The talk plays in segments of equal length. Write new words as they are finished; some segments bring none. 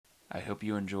I hope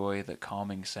you enjoy the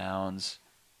calming sounds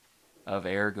of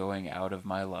air going out of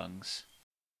my lungs.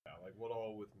 Yeah, like what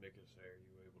all with Mickus are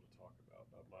you able to talk about?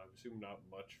 I assume not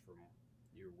much from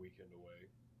your weekend away,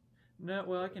 No,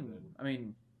 well, I other can. than I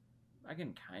mean, I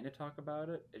can kind of talk about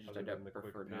it. It's just other I than the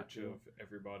quick prefer not pitch to. of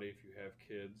everybody. If you have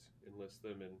kids, enlist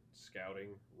them in scouting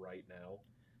right now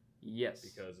Yes.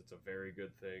 because it's a very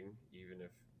good thing. Even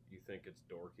if you think it's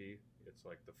dorky, it's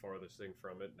like the farthest thing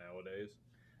from it nowadays.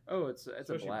 Oh, it's a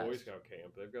Especially Boy blast. Scout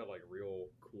camp, they've got like real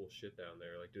cool shit down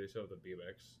there. Like, do they still have the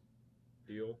BMX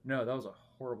deal? No, that was a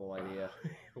horrible idea.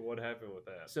 What happened with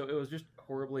that? So it was just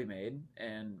horribly made,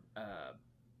 and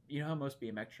you know how most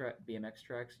BMX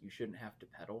tracks you shouldn't have to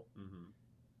pedal. Mm-hmm.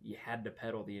 You had to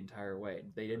pedal the entire way.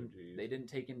 Geez. They didn't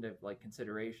take into like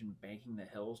consideration banking the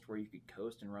hills to where you could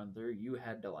coast and run through. You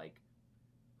had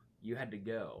to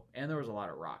go, and there was a lot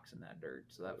of rocks in that dirt,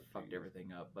 so that fucked geez.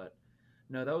 everything up. But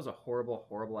no, that was a horrible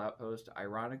outpost.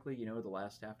 Ironically, you know who the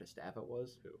last staff to staff it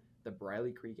was? Who? The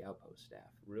Briley Creek outpost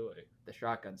staff, Really? the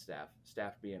shotgun staff,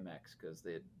 staffed BMX because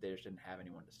they just didn't have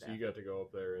anyone to staff. So you got to go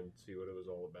up there and see what it was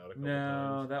all about a couple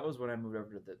No, times? that was when I moved over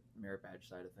to the merit badge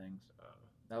side of things.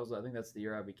 That was I think that's the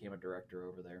year I became a director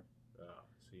over there. So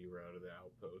you were out of the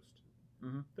outpost.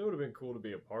 Mm-hmm. That would have been cool to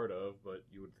be a part of, but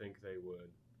you would think they would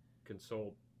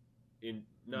consult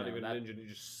not even an engineer,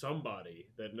 just somebody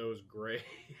that knows grade.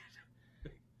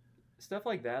 Stuff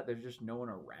like that. There's just no one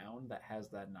around that has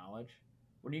that knowledge.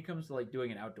 When it comes to like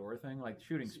doing an outdoor thing, like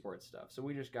shooting sports stuff. So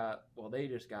they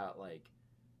just got like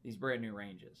these brand new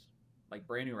ranges, like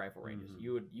brand new rifle ranges.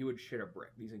 Mm-hmm. You would shit a brick.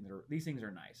 These things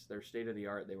are nice. They're state of the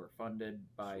art. They were funded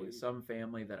by Sweet. some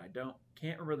family that I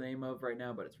can't remember the name of right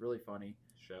now, but it's really funny.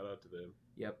 Shout out to them.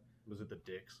 Yep. Was it the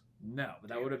Dicks? No, but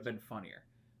that would have been funnier.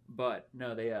 But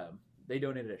no, they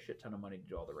donated a shit ton of money to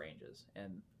do all the ranges,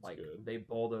 and like they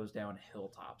bulldozed down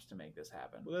hilltops to make this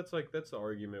happen. Well, that's the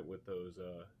argument with those.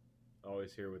 I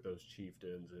always hear with those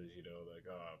chieftains is like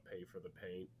pay for the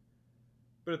paint,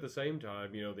 but at the same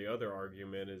time the other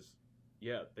argument is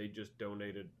they just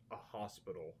donated a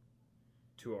hospital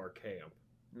to our camp.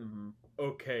 Mm-hmm.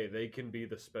 Okay, they can be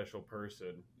the special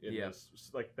person in this.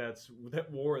 Like that's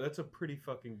a pretty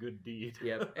fucking good deed.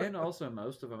 Yeah, and also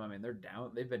most of them, I mean,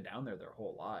 they've been down there their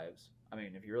whole lives. I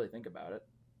mean, if you really think about it,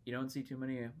 you don't see too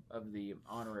many of the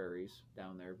honoraries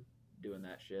down there doing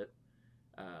that shit.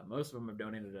 Most of them have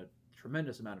donated a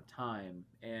tremendous amount of time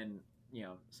and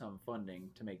some funding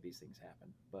to make these things happen.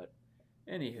 But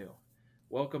anywho,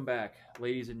 welcome back,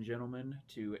 ladies and gentlemen,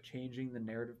 to Changing the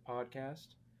Narrative podcast.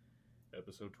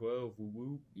 Episode 12, woo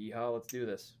woo. Yeehaw, let's do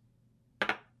this.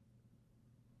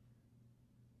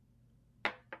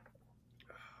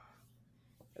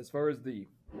 As far as the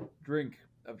drink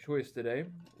of choice today,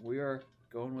 we are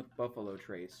going with Buffalo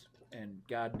Trace, and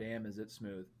goddamn is it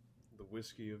smooth. The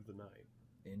whiskey of the night.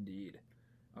 Indeed.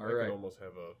 I could almost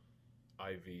have a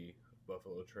IV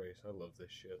Buffalo Trace. I love this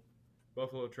shit.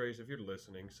 Buffalo Trace, if you're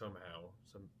listening somehow,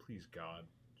 please God,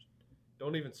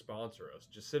 don't even sponsor us.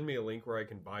 Just send me a link where I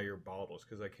can buy your bottles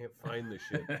because I can't find this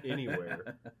shit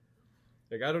anywhere.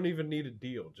 Like, I don't even need a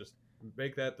deal. Just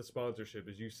make that the sponsorship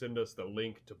as you send us the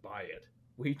link to buy it.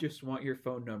 We just want your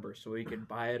phone number so we can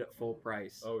buy it at full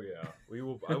price. Oh, yeah.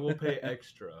 I will pay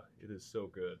extra. It is so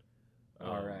good.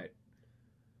 All right.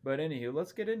 But anywho,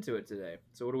 let's get into it today.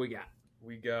 So what do we got?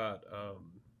 We got,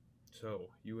 so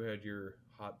you had your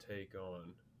hot take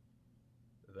on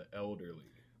the elderly.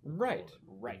 Right.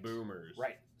 The boomers.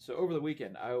 Right. So over the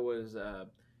weekend, I was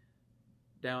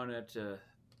down at the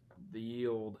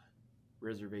Yield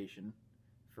Reservation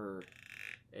for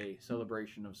a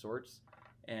celebration of sorts,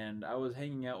 and I was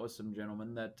hanging out with some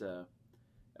gentlemen that,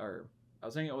 I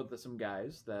was hanging out with some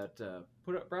guys that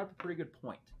brought up a pretty good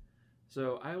point.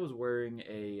 So I was wearing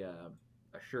a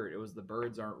shirt. It was the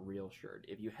Birds Aren't Real shirt.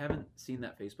 If you haven't seen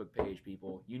that Facebook page,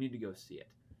 people, you need to go see it.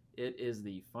 It is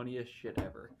the funniest shit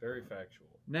ever. Very factual.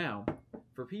 Now,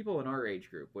 for people in our age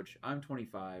group, which I'm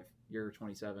 25, you're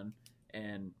 27,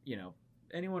 and,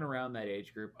 anyone around that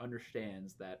age group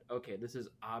understands that, okay, this is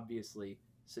obviously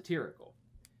satirical.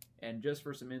 And just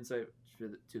for some insight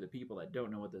to the people that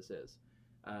don't know what this is,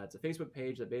 it's a Facebook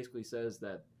page that basically says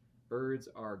that birds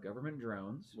are government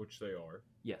drones. Which they are.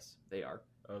 Yes, they are.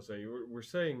 I'll say we're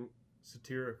saying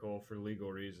satirical for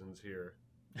legal reasons here,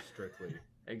 strictly.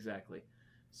 Exactly.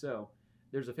 So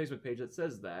there's a Facebook page that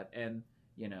says that, and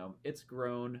it's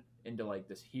grown into like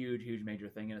this huge major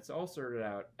thing, and it's all started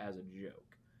out as a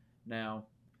joke. Now,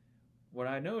 what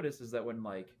I noticed is that when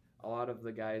like a lot of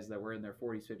the guys that were in their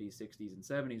 40s, 50s, 60s, and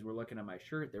 70s were looking at my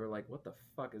shirt, they were like, "What the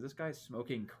fuck is this guy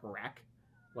smoking crack?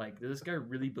 Like, does this guy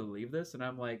really believe this?" And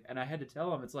I'm like, and I had to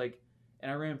tell him, it's like,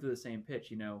 and I ran him through the same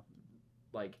pitch,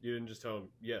 Like, You didn't just tell them,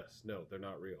 yes, no, they're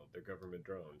not real. They're government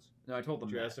drones. no, I told them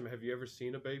Did you that. ask them, have you ever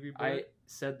seen a baby bird? I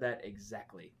said that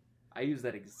exactly. I used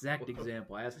that exact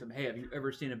example. I asked them, hey, have you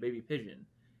ever seen a baby pigeon?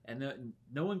 And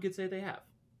no one could say they have.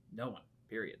 No one.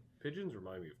 Period. Pigeons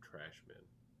remind me of trash men.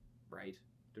 Right?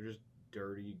 They're just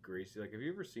dirty, greasy. Like, have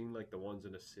you ever seen like the ones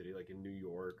in a city, like in New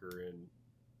York or in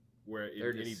where in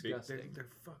They're any big? disgusting. They're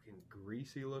fucking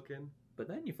greasy looking. But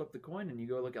then you flip the coin and you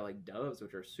go look at like doves,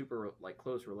 which are super like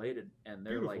close related, and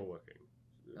they're Beautiful like, looking.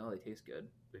 oh, they taste good.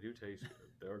 They do taste good.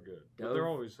 They are good. But Dove they're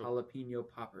always so, jalapeno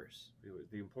poppers.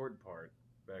 the important part.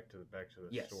 Back to the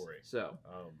Yes. story. So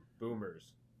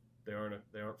Boomers, they aren't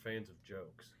fans of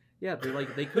jokes. yeah,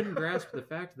 they couldn't grasp the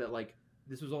fact that like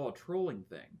this was all a trolling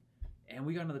thing. And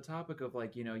we got into the topic of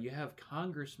like, you have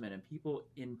congressmen and people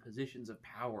in positions of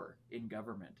power in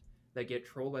government that get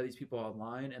trolled by these people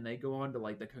online, and they go on to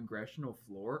like the congressional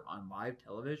floor on live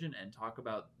television and talk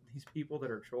about these people that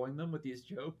are trolling them with these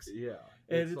jokes. Yeah,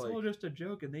 And it's all just a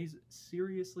joke, and they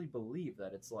seriously believe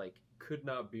that it's like could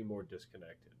not be more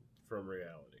disconnected from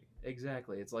reality.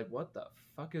 exactly. It's like, what the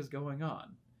fuck is going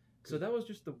on? So that was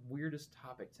just the weirdest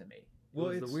topic to me. It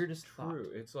was it's the weirdest true.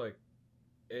 thought. It's like,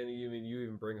 and you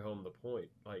even bring home the point.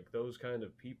 Like those kind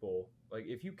of people, like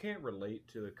if you can't relate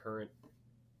to the current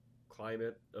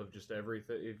climate of just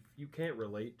everything, if you can't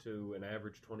relate to an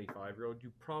average 25-year-old,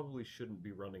 you probably shouldn't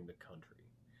be running the country.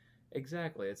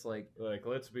 Exactly. It's like,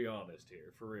 Let's be honest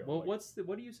here, for real. well, like,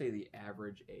 what do you say the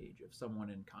average age of someone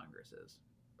in Congress is?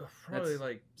 probably that's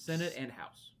like Senate and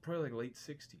House. probably like late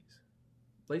 60s,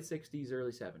 Late 60s,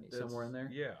 early 70s, somewhere in there.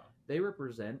 Yeah, They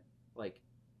represent, like,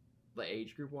 the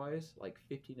age group wise, like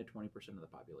 15 to 20% of the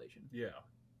population. yeah.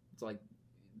 It's like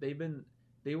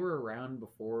they were around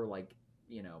before, like,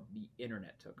 the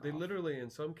internet took They off. literally, in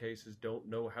some cases, don't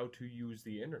know how to use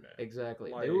the internet.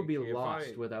 Exactly. Like, they would be if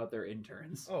lost without their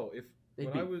interns. Oh, if They'd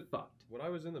when be I was fucked. when I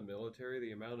was in the military,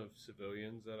 the amount of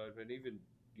civilians that I've been, even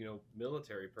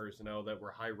military personnel that were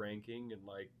high ranking and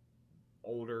like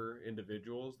older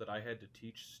individuals that I had to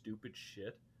teach stupid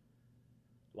shit.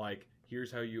 Like,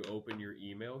 here's how you open your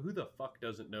email. Who the fuck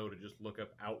doesn't know to just look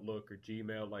up Outlook or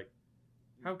Gmail? Like,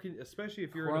 how can, especially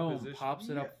if you're Chrome in a position, pops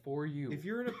it up for you. If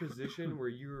you're in a position where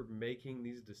you're making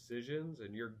these decisions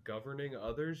and you're governing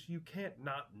others, you can't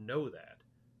not know that.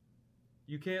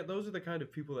 You can't. Those are the kind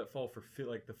of people that fall for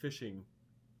like the phishing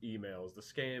emails, the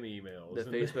scam emails, The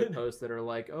Facebook posts that are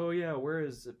like, oh yeah, where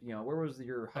was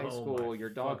your high school, your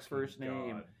dog's first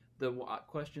name? The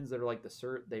questions that are like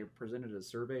they presented as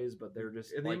surveys, but they're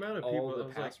just And the like amount of all people, the I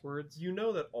was passwords. You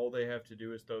know that all they have to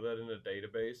do is throw that in a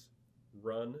database,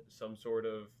 run some sort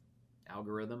of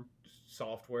Algorithm.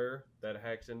 software that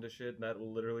hacks into shit, and that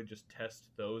will literally just test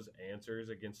those answers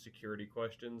against security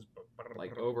questions,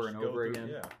 Like over just and go over through- again.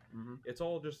 Yeah, Mm-hmm. it's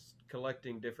all just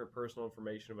collecting different personal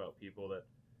information about people that.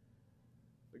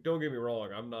 Like, don't get me wrong,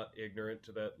 I'm not ignorant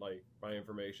to that. Like, my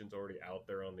information's already out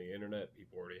there on the internet.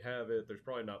 People already have it. There's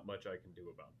probably not much I can do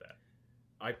about that.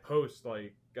 I post,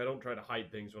 like, I don't try to hide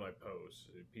things when I post.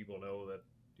 People know that,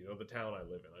 the town I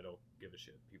live in. I don't give a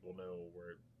shit. People know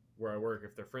where I work.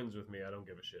 If they're friends with me, I don't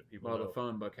give a shit. People Well, know. the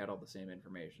phone book had all the same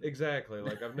information. Exactly.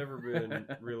 Like, I've never been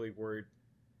really worried,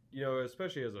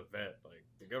 especially as a vet. Like,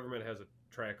 the government has a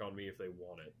track on me if they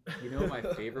want it. You know what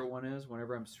my favorite one is?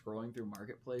 Whenever I'm scrolling through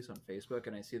Marketplace on Facebook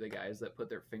and I see the guys that put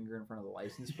their finger in front of the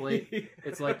license plate,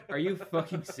 it's like, are you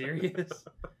fucking serious?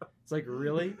 It's like,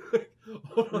 really?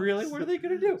 Really? What are they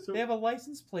going to do? So- They have a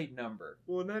license plate number.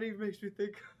 Well, and that even makes me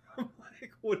think, I'm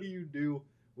like, what do you do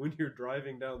when you're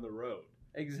driving down the road?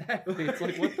 Exactly. It's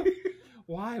like,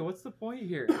 why? What's the point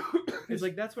here? It's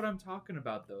like, that's what I'm talking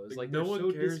about, though. It's like, no they're one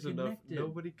so cares enough. disconnected.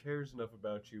 Nobody cares enough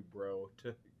about you, bro,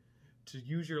 to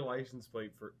use your license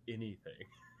plate for anything.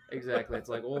 Exactly. It's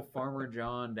like old Farmer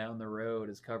John down the road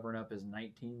is covering up his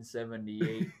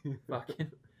 1978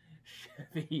 fucking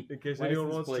Chevy. In case license anyone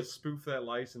wants plate. to spoof that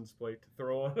license plate to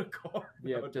throw on a car.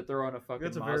 Yeah, No, to throw on a fucking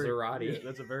that's a Maserati.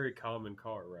 that's a very common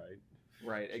car, right?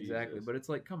 Right, exactly. Jesus. But it's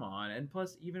like, come on. And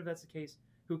plus, even if that's the case,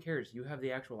 who cares? You have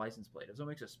the actual license plate. If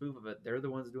someone makes a spoof of it, they're the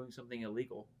ones doing something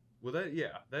illegal. Well,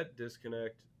 that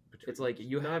disconnect between. It's like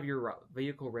you have your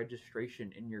vehicle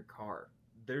registration in your car.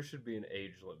 There should be an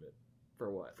age limit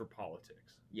For what? for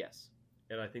politics, Yes.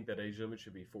 and I think that age limit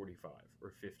should be 45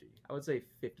 or 50. I would say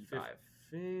 55.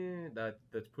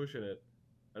 That's pushing it.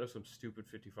 I know some stupid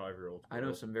 55-year-olds. I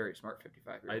know some very smart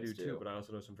 55-year-olds I do too, but I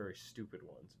also know some very stupid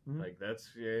ones. Mhm. Like that's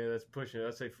pushing it.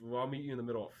 I'd say, well, I'll meet you in the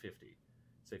middle at 50.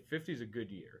 Say 50 is a good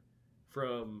year.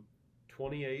 From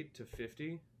 28 to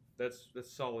 50, that's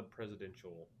solid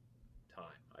presidential time,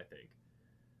 I think.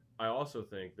 I also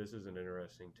think this is an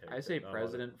interesting take. I say that not a lot of-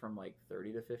 president from like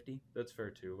 30 to 50, That's fair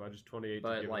too. I just 28 to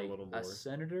but give like it a little more. a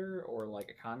senator or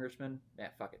like a congressman,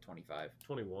 fuck it, 25.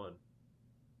 21.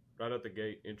 Right out the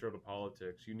gate, intro to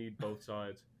politics. You need both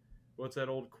sides. What's that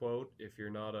old quote? If you're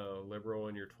not a liberal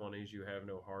in your 20s, you have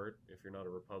no heart. If you're not a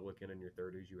Republican in your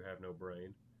 30s, you have no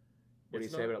brain. What do you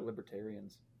It's say not- about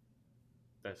libertarians?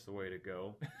 That's the way to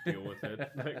go. Deal with it.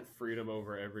 Like freedom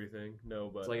over everything. No,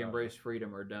 but It's like embrace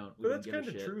freedom or don't. We But don't that's give a kind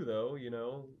of shit. true, though. You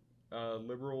know,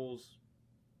 liberals,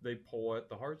 they pull at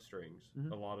the heartstrings.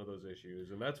 Mhm. A lot of those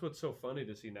issues, and that's what's so funny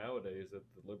to see nowadays, that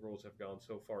the liberals have gone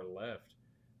so far left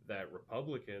that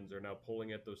Republicans are now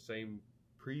pulling at those same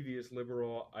previous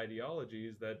liberal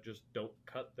ideologies that just don't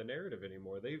cut the narrative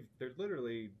anymore. They're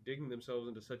literally digging themselves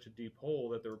into such a deep hole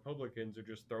that the Republicans are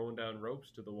just throwing down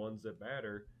ropes to the ones that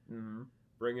matter, Mhm.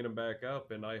 bringing them back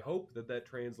up. And I hope that that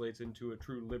translates into a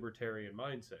true libertarian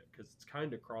mindset, because it's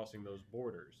kind of crossing those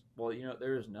borders. Well, you know,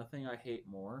 there is nothing I hate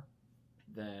more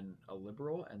than a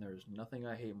liberal, and there's nothing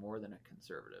I hate more than a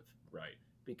conservative. Right.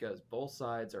 Because both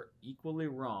sides are equally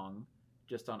wrong,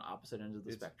 just on opposite ends of the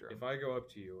It's- spectrum. If I go up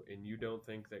to you and you don't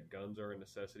think that guns are a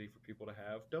necessity for people to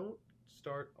have, don't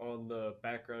start on the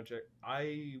background check.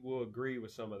 I will agree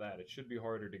with some of that. It should be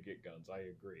harder to get guns. I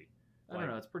agree. I don't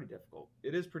know, it's pretty difficult.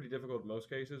 It is pretty difficult in most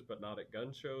cases, but not at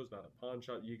gun shows, not at pawn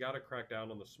shop. You got to crack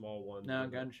down on the small ones. No, where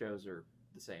the- gun shows are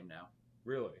the same now.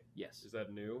 Really? Yes. Is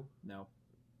that new? No.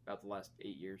 About the last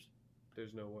 8 years.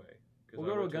 There's no way. 'Cause We'll I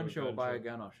go to a went gun show, we'll buy a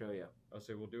gun, I'll show you. I'll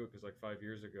say we'll do it because like 5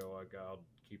 years ago, I'll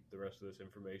keep the rest of this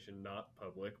information not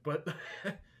public, but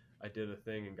I did a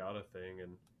thing and got a thing,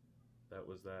 and that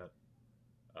was that.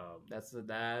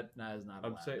 That is not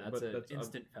I'm allowed. saying- That's but an that's- I'm-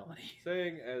 instant felony.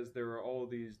 Saying as there are all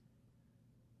these,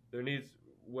 there needs,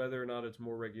 whether or not it's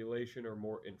more regulation or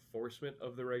more enforcement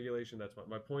of the regulation. That's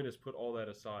my point is, put all that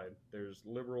aside. There's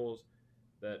liberals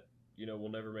that, you know, will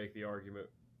never make the argument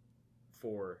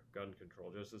for gun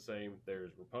control. Just the same,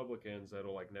 there's Republicans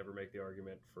that'll like never make the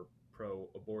argument for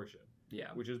pro-abortion,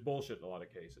 Yeah. which is bullshit in a lot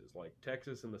of cases. Like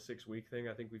Texas and the 6-week thing,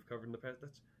 I think we've covered in the past.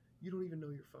 That's, you don't even know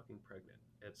you're fucking pregnant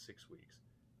at 6 weeks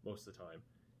most of the time,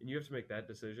 and you have to make that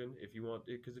decision if you want.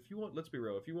 Because if you want, let's be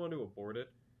real, if you want to abort it,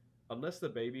 unless the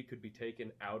baby could be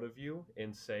taken out of you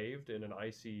and saved in an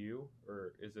ICU,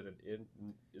 or is it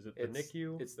the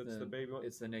NICU? It's That's the baby one.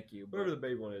 It's the NICU. Whatever the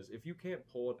baby one is, if you can't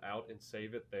pull it out and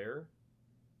save it there,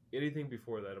 anything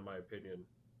before that, in my opinion.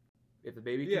 If the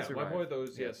baby can Yeah, survive. my point though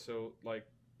is yeah. yes. So like,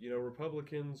 you know,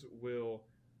 Republicans will,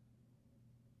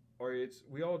 or it's,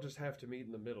 we all just have to meet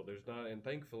in the middle. There's not, and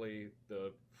thankfully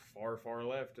the far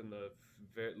left and the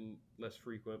less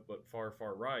frequent but far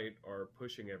right are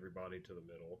pushing everybody to the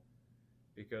middle,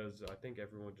 because I think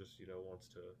everyone just, you know, wants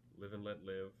to live and let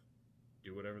live,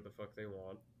 do whatever the fuck they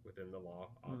want within the law,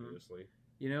 obviously.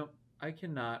 You know, I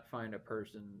cannot find a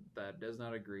person that does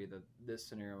not agree that this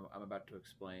scenario I'm about to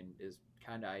explain is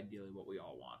kind of ideally what we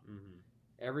all want. Mm-hmm.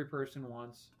 Every person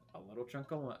wants a little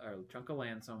chunk of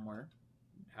land somewhere.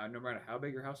 No matter how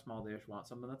big or how small, they just want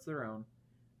something that's their own.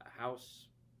 A house,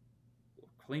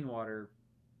 clean water,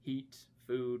 heat,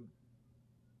 food,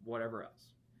 whatever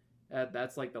else.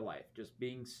 That's like the life, just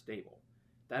being stable.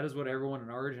 That is what everyone in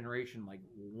our generation like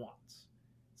wants.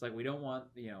 It's like we don't want,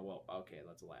 you know, well, okay,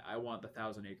 that's a lie. I want the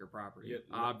 1,000-acre property, Yet-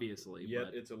 obviously. Yet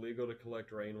but it's illegal to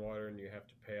collect rainwater, and you have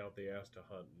to pay out the ass to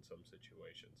hunt in some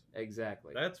situations.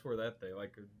 exactly. That's where that thing,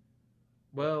 like,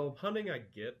 Well, hunting I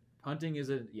get, hunting is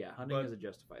a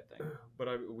justified thing. but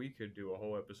we could do a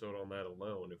whole episode on that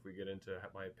alone if we get into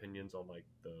my opinions on like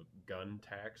the gun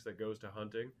tax that goes to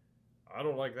hunting. I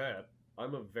don't like that.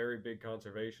 I'm a very big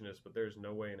conservationist, but there's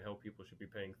no way in hell people should be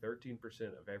paying 13%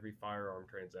 of every firearm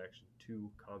transaction to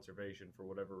conservation for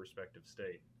whatever respective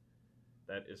state.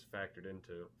 That is factored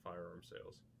into firearm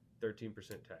sales. 13%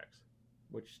 tax.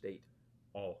 Which state?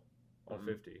 All Mhm.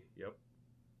 50. Yep.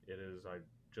 It is. I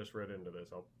just read into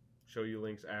this. I'll show you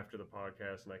links after the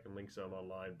podcast, and I can link some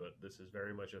online, but this is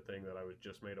very much a thing that I was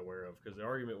just made aware of, because the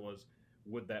argument was,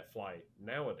 would that fly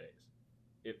nowadays?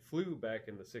 It flew back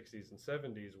in the 60s and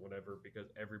 70s, whenever, because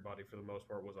everybody for the most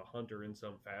part was a hunter in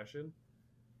some fashion.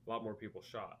 A lot more people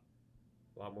shot.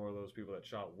 A lot more of those people that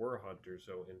shot were hunters,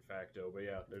 so in facto. But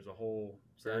yeah, there's a whole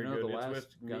See, I very know good. the It's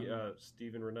last with gun-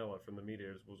 Steven Ranella from the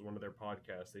Meteors, was one of their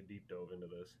podcasts. They deep dove into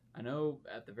this. I know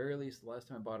at the very least, the last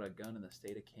time I bought a gun in the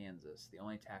state of Kansas, the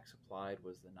only tax applied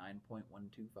was the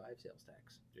 9.125 sales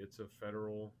tax. It's a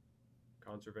federal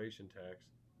conservation tax,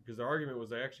 because the argument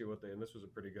was actually what they, and this was a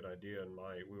pretty good idea, and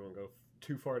we won't go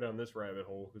too far down this rabbit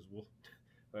hole because we'll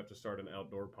have to start an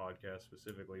outdoor podcast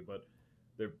specifically, but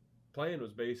their plan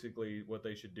was basically what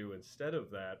they should do instead of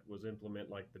that was implement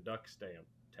like the duck stamp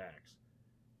tax.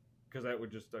 because that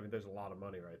would just, I mean, there's a lot of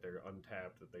money right there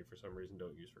untapped that they for some reason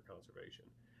don't use for conservation.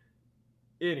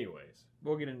 Anyways,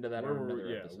 We'll get into that on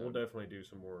another episode. We'll definitely do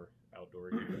some more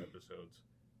outdoor gear episodes.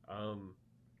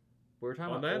 We were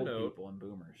talking on about that old note, people and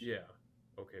boomers. Yeah.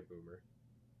 Okay, boomer.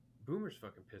 Boomers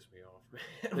fucking piss me off, man.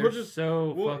 They're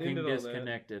we'll end fucking it on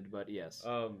disconnected, but yes.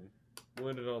 We'll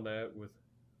end it on that with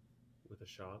a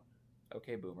shot.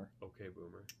 Okay, boomer. Okay,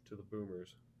 boomer. To the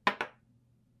boomers.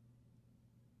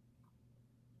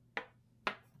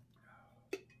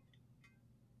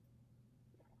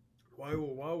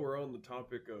 While we're on the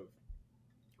topic of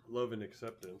love and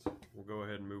acceptance, we'll go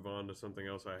ahead and move on to something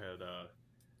else I had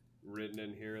written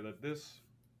in here, that this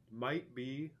might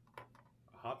be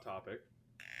a hot topic,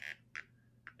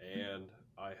 and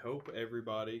I hope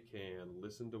everybody can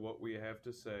listen to what we have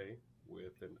to say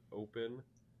with an open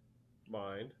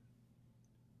mind.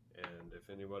 And if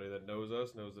anybody that knows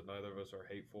us knows that neither of us are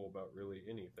hateful about really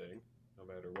anything, no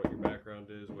matter what your background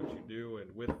is, what you do.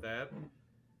 And with that,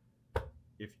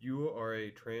 if you are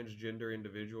a transgender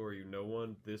individual or you know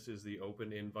one, this is the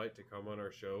open invite to come on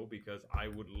our show, because I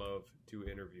would love to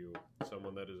interview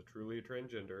someone that is truly a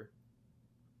transgender,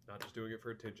 not just doing it for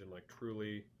attention, like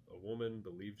truly a woman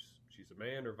believes she's a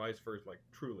man, or vice versa, like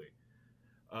truly.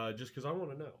 Just because I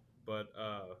want to know. But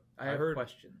I have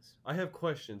questions. I have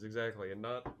questions, exactly, and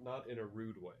not in a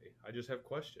rude way. I just have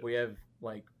questions. We have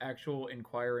like actual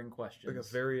inquiring questions. Like,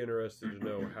 I'm very interested to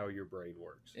know how your brain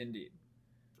works. Indeed.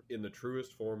 In the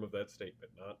truest form of that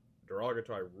statement, not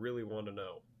derogatory. I really want to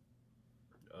know,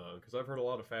 because I've heard a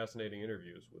lot of fascinating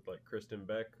interviews with like Kristen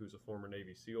Beck, who's a former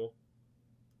Navy SEAL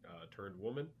turned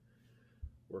woman,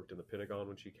 worked in the Pentagon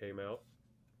when she came out.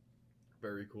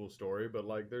 Very cool story, but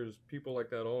like there's people like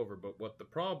that all over. But what the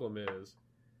problem is,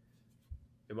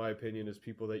 in my opinion, is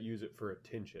people that use it for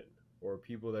attention, or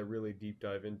people that really deep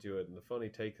dive into it. And the funny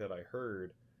take that I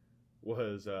heard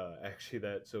was actually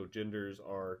that genders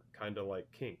are kind of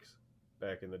like kinks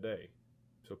back in the day.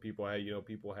 So people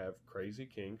have crazy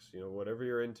kinks, whatever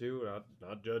you're into,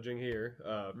 not judging here,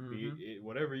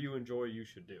 whatever you enjoy, you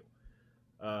should do.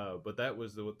 But that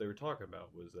was what they were talking about,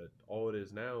 was that all it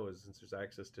is now is, since there's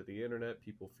access to the internet,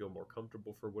 people feel more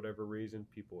comfortable for whatever reason,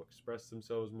 people express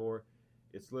themselves more.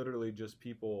 It's literally just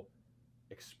people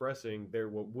expressing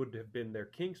what would have been their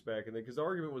kinks back in there, because the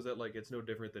argument was that like it's no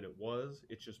different than it was,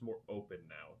 it's just more open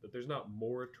now, that there's not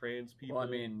more trans people. Well, I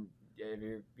mean, have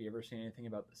you ever seen anything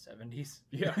about the 70s?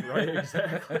 Yeah, right.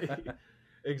 Exactly.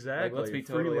 Like, let's be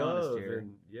totally honest here.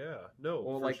 And, yeah, no.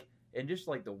 Well, and just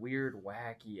like the weird,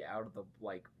 wacky, out of the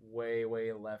like way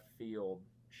left field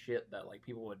shit that like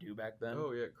people would do back then.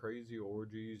 Oh yeah, crazy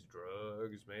orgies,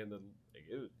 drugs, man.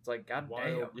 It's like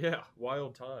goddamn. Yeah,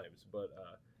 wild times. But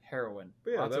heroin.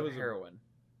 But yeah, lots of heroin.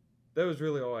 That was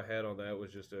really all I had on that.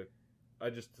 Was just I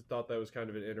just thought that was kind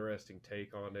of an interesting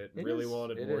take on it. Really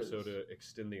wanted more so to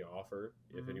extend the offer.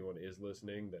 If anyone is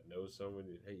listening that knows someone,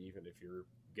 hey, even if you're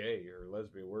gay or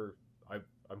lesbian,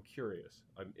 I'm curious.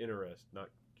 I'm interested, not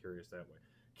curious that way.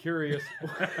 Curious.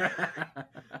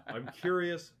 I'm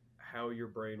curious how your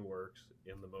brain works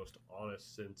in the most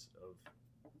honest sense of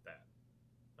that.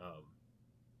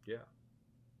 Yeah.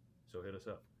 So hit us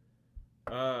up.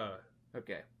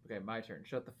 Okay, my turn.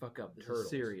 Shut the fuck up. This Turtles. is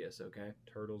serious, okay?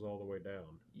 Turtles All the Way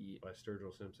Down by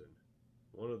Sturgill Simpson.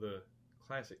 One of the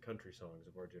classic country songs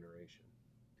of our generation.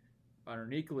 On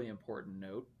an equally important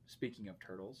note, speaking of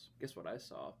turtles, guess what I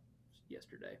saw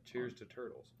yesterday? Cheers to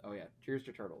turtles. Oh yeah, cheers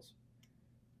to turtles.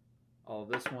 All of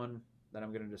this one that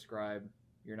I'm going to describe,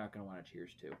 you're not going to want to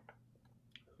cheers to.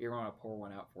 You're going to pour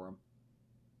one out for him.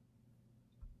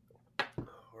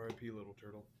 R.I.P. Little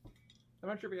Turtle. I'm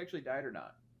not sure if he actually died or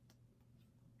not.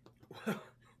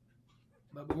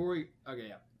 But before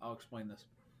I'll explain this.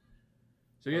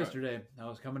 So yesterday, I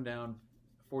was coming down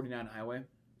 49 highway,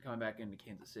 coming back into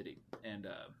Kansas City, and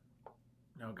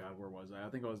oh god, where was I? I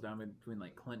think I was down between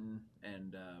like Clinton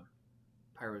and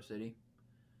Pyro City.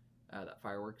 That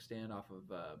fireworks stand off of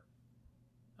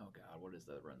oh god, what is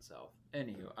that? Run south.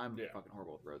 Anywho, I'm fucking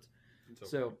horrible with roads. Okay.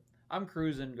 So I'm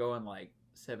cruising, going like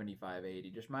 75,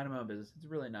 80, just minding my own business. It's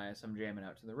really nice. I'm jamming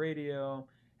out to the radio,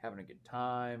 having a good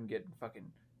time, getting fucking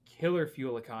killer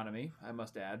fuel economy, I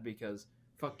must add, because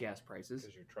fuck gas prices.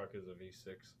 Because your truck is a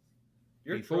V6.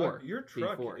 Your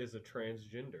truck is a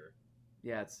transgender.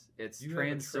 Yeah, it's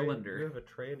trans-cylinder. You have a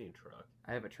tranny truck.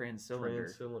 I have a trans-cylinder.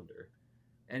 Trans-cylinder.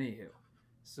 Anywho,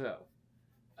 so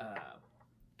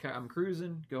I'm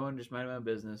cruising, going, just minding my own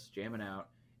business, jamming out,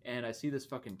 and I see this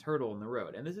fucking turtle in the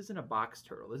road. And this isn't a box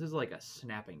turtle. This is like a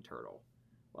snapping turtle.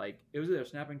 Like, it was either a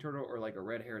snapping turtle or like a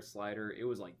red-haired slider. It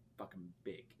was like fucking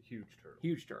big. Huge turtle.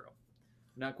 Huge turtle.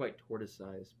 Not quite tortoise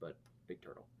size, but big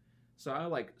turtle. So I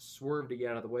like swerved to get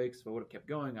out of the way because if I would have kept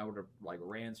going, I would have like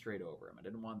ran straight over him. I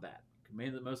didn't want that.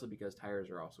 Mostly because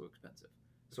tires are also expensive.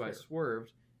 So I Fair.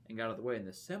 swerved and got out of the way, and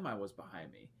the semi was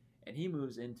behind me, and he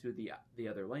moves into the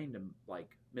other lane to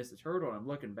like miss the turtle. And I'm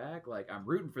looking back like I'm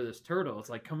rooting for this turtle. It's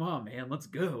like, come on, man, let's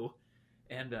go.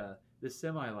 And this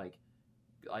semi like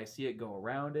I see it go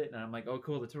around it, and I'm like, oh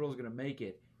cool, the turtle's gonna make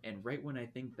it. And right when I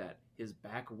think that, his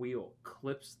back wheel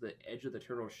clips the edge of the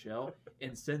turtle's shell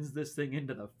and sends this thing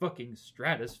into the fucking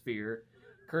stratosphere,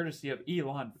 courtesy of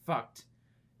Elon fucked.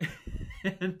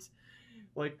 And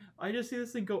like I just see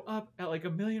this thing go up at like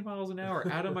 1,000,000 miles an hour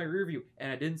out of my rear view,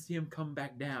 and I didn't see him come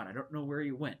back down. I don't know where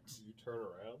he went. Did you turn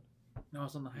around? No, I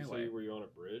was on the highway. Were you on a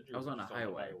bridge? Or I was on a just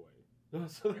highway. No,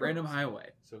 so there Random was- highway.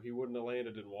 So he wouldn't have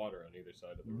landed in water on either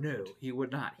side of the No, road. he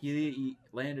would not. He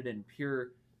landed in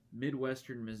pure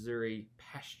Midwestern Missouri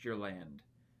pasture land.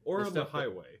 Or The on the stuff that-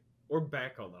 highway. Or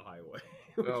back on the highway.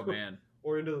 Oh man!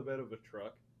 Or into the bed of a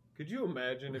truck. Could you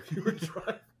imagine if you were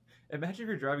driving? Imagine if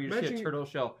you're driving, you see a Imagine- turtle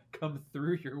shell come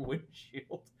through your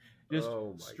windshield, just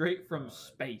Oh my straight from God.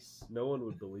 space. No one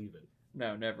would believe it.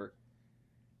 No, never,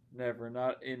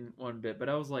 not in one bit. But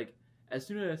I was like, as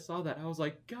soon as I saw that, I was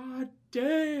like, God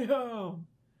damn!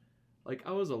 Like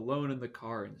I was alone in the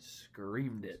car and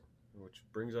screamed it. Which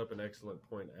brings up an excellent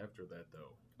point after that,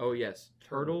 though. Oh yes,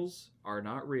 turtles are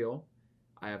not real.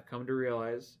 I have come to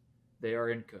realize they are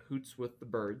in cahoots with the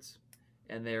birds,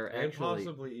 and they are And actually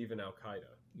possibly even Al Qaeda.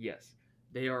 yes,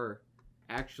 they are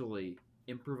actually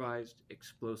improvised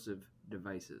explosive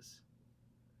devices.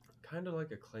 Kind of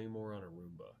like a claymore on a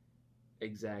Roomba.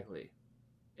 Exactly.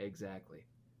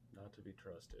 Not to be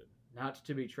trusted. Not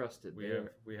to be trusted.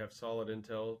 We have solid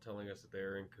intel telling us that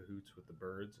they're in cahoots with the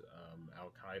birds,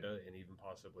 Al Qaeda, and even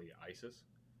possibly ISIS.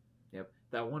 Yep.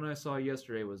 That one I saw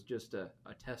yesterday was just a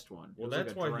test one. It Well, was like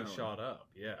that's a why drone. he shot up.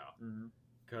 Yeah, Mhm.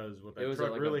 because what It that was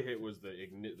truck like really hit was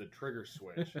the trigger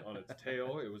switch on its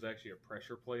tail. It was actually a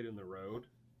pressure plate in the road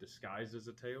disguised as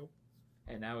a tail.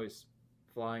 And now he's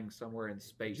flying somewhere in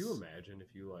space. Could you imagine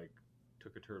if you like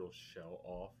took a turtle's shell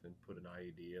off and put an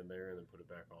IED in there and then put it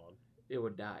back on, It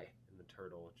would die. and the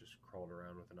turtle just crawled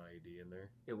around with an IED in there?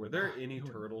 It Were would there die. any It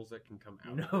would- turtles that can come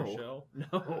out No. of their shell?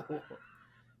 No.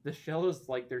 The shell is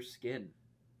like their skin.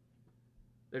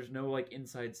 There's no like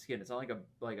inside skin. It's not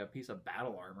like a piece of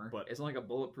battle armor. But- It's not like a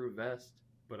bulletproof vest.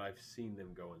 But I've seen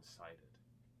them go inside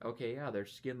it. Okay, yeah, their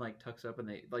skin like tucks up and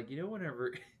they like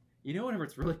whenever whenever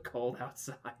it's really cold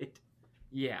outside.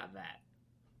 Yeah, that.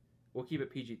 We'll keep it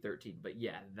PG-13, but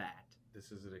yeah, that.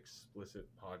 This is an explicit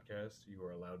podcast. You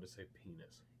are allowed to say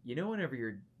penis. Whenever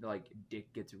your like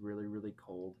dick gets really really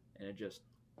cold and it just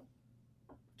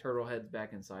turtle heads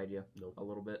back inside you Nope. a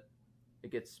little bit.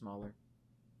 It gets smaller.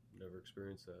 Never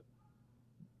experienced that.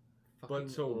 Fucking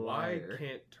But so liar. why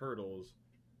can't turtles?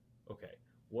 Okay,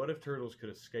 what if turtles could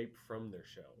escape from their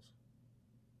shells?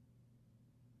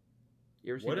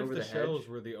 You ever seen What if Over the the shells Hedge?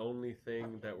 were the only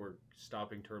thing that were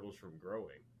stopping turtles from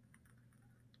growing?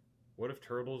 What if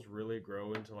turtles really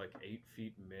grow into like 8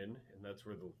 feet men, and that's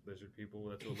where the lizard people?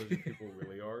 That's what lizard people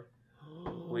really are.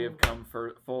 We have come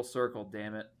full circle,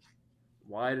 damn it.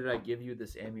 Why did I give you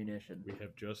this ammunition? We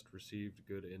have just received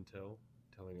good intel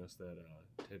telling us that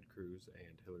Ted Cruz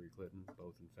and Hillary Clinton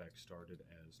both, in fact, started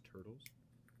as turtles.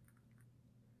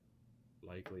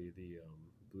 Likely the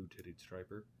blue-titted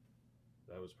striper.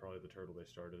 That was probably the turtle they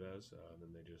started as. And then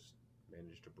they just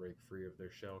managed to break free of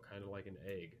their shell, kind of like an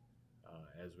egg.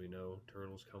 As we know,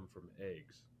 turtles come from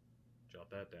eggs. Jot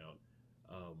that down.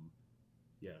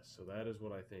 Yes, so that is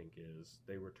what I think is.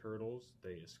 They were turtles.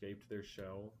 They escaped their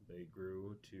shell. They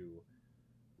grew to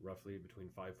roughly between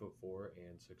 5'4"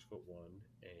 and 6'1",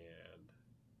 and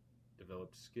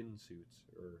developed skin suits,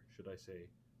 or should I say,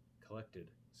 collected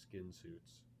skin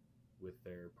suits, with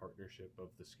their partnership of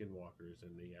the Skinwalkers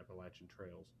and the Appalachian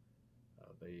Trails.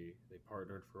 They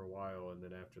partnered for a while, and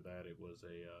then after that, it was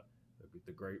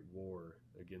the Great War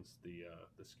against the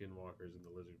Skinwalkers and the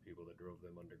Lizard People that drove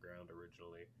them underground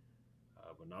originally.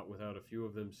 But not without a few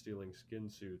of them stealing skin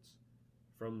suits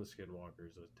from the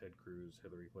Skinwalkers, Ted Cruz,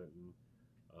 Hillary Clinton,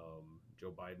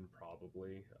 Joe Biden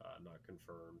probably, not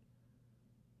confirmed.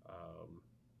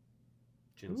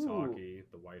 Jin Psaki,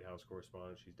 the White House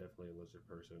correspondent, she's definitely a lizard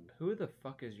person. Who the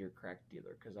fuck is your crack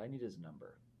dealer? Because I need his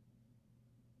number.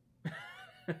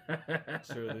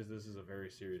 Sir, this is a very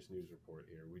serious news report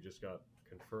here. We just got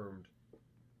confirmed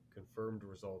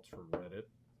results from Reddit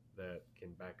that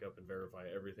can back up and verify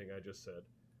everything I just said.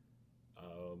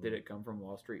 Did it come from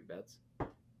Wall Street Bets?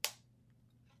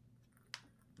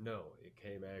 No, it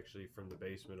came actually from the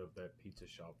basement of that pizza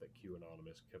shop that Q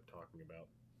Anonymous kept talking about.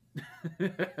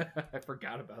 I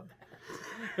forgot about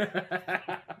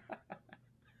that.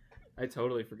 I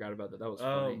totally forgot about that. That was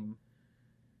funny.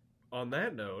 On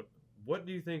that note, what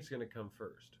do you think is going to come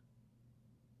first?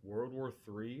 World War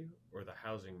III or the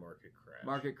housing market crash?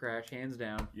 Market crash, hands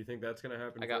down. You think that's going to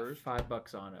happen I got first?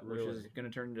 $5 on it, Really? which is going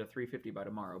to turn into $3.50 by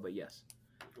tomorrow. But yes,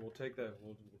 We'll take that.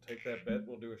 We'll take that bet.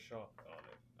 We'll do a shot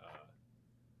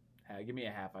on it. give me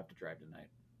a half. I have to drive tonight.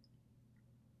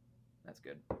 That's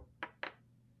good.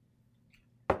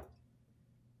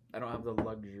 I don't have the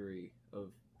luxury of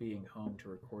being home to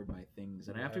record my things,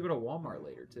 and I have to go to Walmart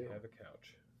later too. We have a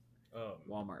couch.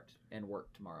 Walmart and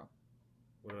work tomorrow.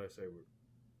 What did I say?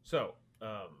 So,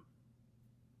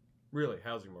 really,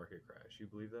 housing market crash. You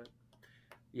believe that?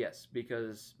 Yes,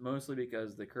 mostly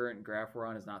because the current graph we're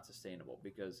on is not sustainable.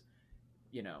 Because,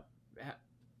 you know, do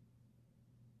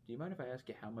you mind if I ask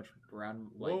you how much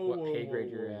what pay grade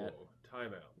you're at?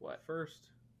 Time out. What?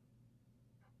 First,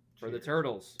 For the cheers.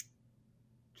 turtles.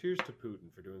 Cheers to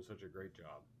Putin for doing such a great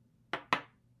job.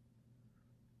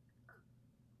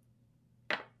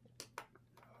 Oh,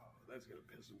 that's gonna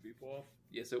piss some people off.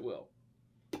 Yes, it will.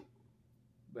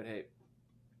 But hey,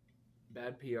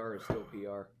 bad PR is still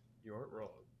PR. You aren't wrong.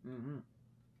 Mm-hmm.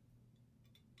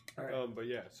 All right. But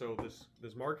yeah, so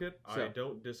this market, So- I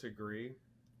don't disagree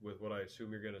with what I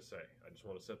assume you're gonna say. I just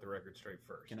want to set the record straight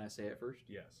first. Can I say it first?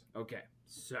 Yes. Okay,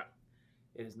 so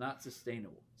it is not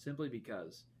sustainable simply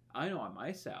because I know on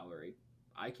my salary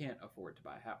I can't afford to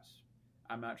buy a house.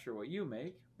 I'm not sure what you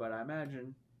make, but I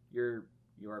imagine you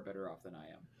are better off than I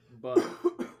am. But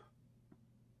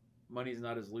money's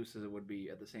not as loose as it would be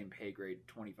at the same pay grade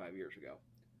 25 years ago.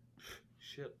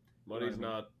 Shit. You know Money's what I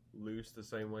mean? not loose the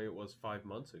same way it was 5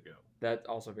 months ago. That's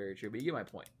also very true, but you get my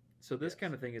point. So this Yes.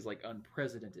 kind of thing is like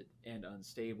unprecedented and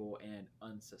unstable and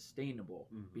unsustainable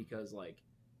Mhm. because like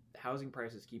housing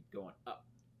prices keep going up.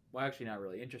 Well, actually, not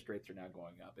really. Interest rates are now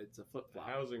going up. It's a flip The flop.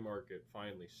 housing market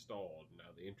finally stalled.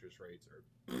 Now the interest rates are.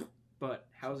 But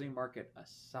housing market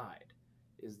aside,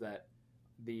 is that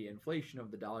the inflation of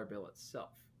the dollar bill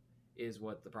itself is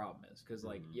what the problem is. Because,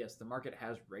 like, Mhm. yes, the market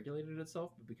has regulated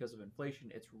itself, but because of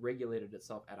inflation, it's regulated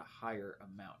itself at a higher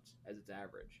amount as its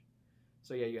average.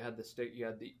 So yeah, you had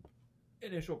the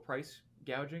initial price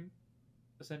gouging,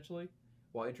 essentially,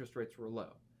 while interest rates were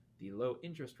low. The low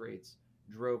interest rates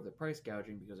drove the price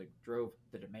gouging because it drove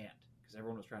the demand because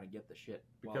everyone was trying to get the shit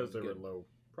while it Because was there were good. low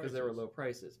prices. Because there were low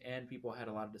prices, and people had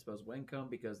a lot of disposable income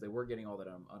because they were getting all that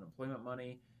unemployment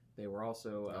money. They were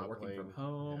also Not working paying- from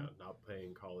home. Yeah, not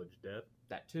paying college debt.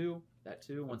 That too.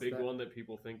 A Once big that, one that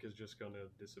people think is just going to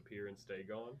disappear and stay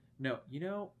gone. No,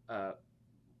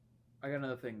 I got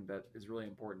another thing that is really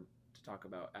important to talk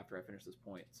about after I finish this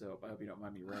point. So I hope you don't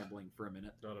mind me rambling for a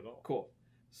minute. Not at all. Cool.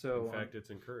 So In fact, it's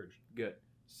encouraged. good.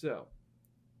 So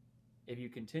if you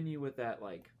continue with that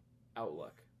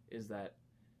outlook, is that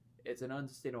it's an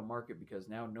unsustainable market because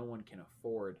now no one can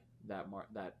afford that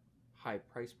high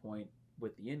price point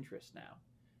with the interest now.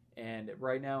 And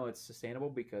right now it's sustainable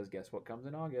because guess what comes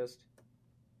in August?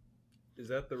 Is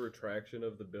that the retraction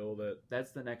of the bill that?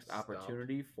 That's the next Stopped.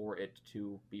 opportunity for it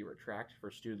to be retracted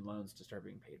for student loans to start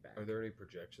being paid back. Are there any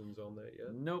projections on that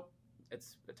yet? Nope.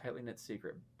 It's a tightly knit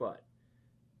secret. But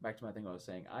back to my thing I was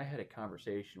saying, I had a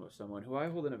conversation with someone who I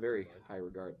hold in a very high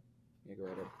regard. Yeah, go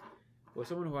right ahead. With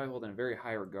someone who I hold in a very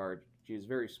high regard. She is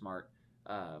very smart.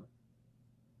 I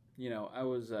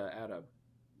was at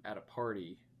a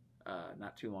party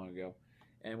not too long ago,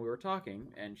 and we were talking,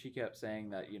 and she kept saying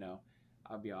that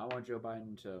I want Joe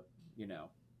Biden to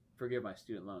forgive my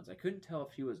student loans. I couldn't tell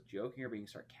if she was joking or being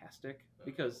sarcastic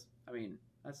because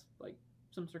that's like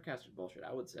some sarcastic bullshit,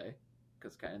 I would say,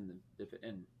 because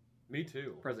in Me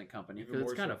too. present company, Even because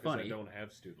it's more kind so of 'cause funny. I don't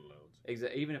have student loans.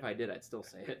 Even if I did, I'd still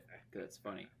say it because it's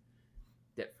funny,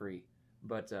 debt free.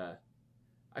 But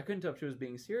I couldn't tell if she was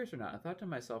being serious or not. I thought to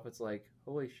myself, it's like,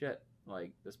 holy shit!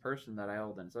 Like this person that I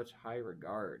hold in such high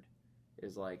regard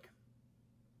is like,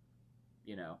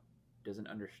 doesn't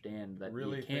understand that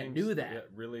you can't do that. Yeah,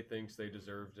 really thinks they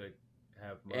deserve to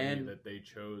have money And that they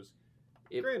chose.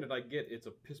 if- Granted, I get it's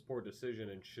a piss poor decision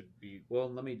and should be. Well,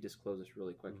 let me disclose this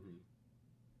really quick. Mhm.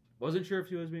 Wasn't sure if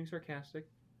she was being sarcastic.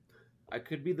 I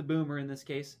could be the boomer in this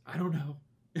case. I don't know.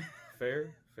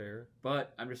 Fair.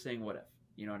 But I'm just saying, what if?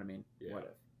 You know what I mean? Yeah. What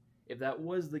if? If that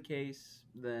was the case,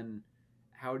 then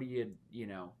how do you,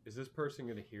 Is this person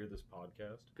going to hear this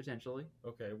podcast? potentially?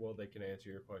 Okay, well, they can answer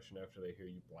your question after they hear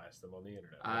you blast them on the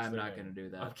internet. What's I'm their not name? going to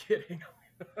do I'm that. kidding.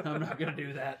 I'm not going to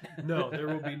do that. No, there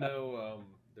will be no.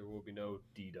 There will be no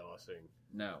DDoSing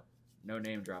No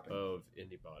name dropping. of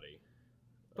anybody.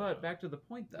 But back to the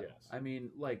point, though. yes. I mean,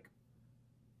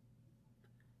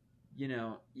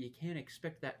 you can't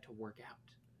expect that to work out.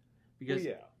 Because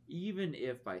yeah. even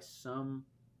if by some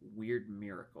weird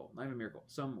miracle, not even miracle,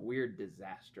 some weird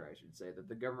disaster, I should say, that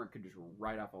the government could just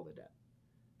write off all the debt.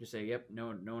 Just say, yep, no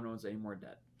one owns any more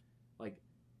debt. Like,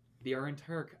 our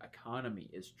entire economy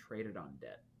is traded on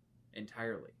debt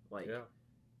entirely. Like, Yeah.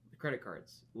 the credit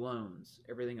cards, loans,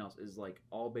 everything else is like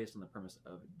all based on the premise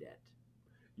of debt.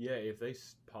 Yeah, if they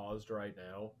paused right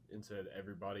now and said,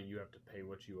 everybody, you have to pay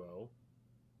what you owe,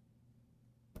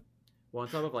 Well, on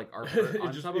top of like our, it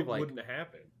on just top it of like wouldn't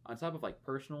happen. on top of like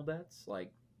personal debts,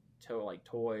 like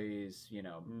toys,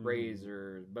 Mm.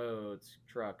 razors, boats,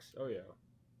 trucks. Oh, yeah.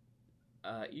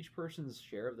 Each person's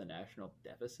share of the national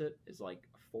deficit is like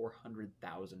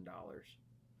 $400,000.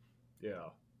 Yeah.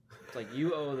 It's like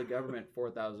you owe the government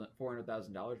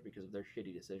 $400,000 because of their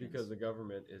shitty decisions. Because the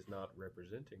government is not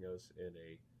representing us in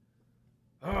a.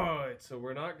 Alright, so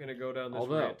we're not going to go down this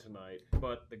rant tonight,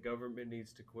 but the government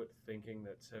needs to quit thinking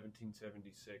that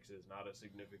 1776 is not a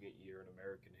significant year in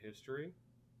American history,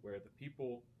 where the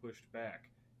people pushed back.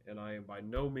 And I am by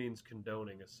no means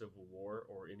condoning a civil war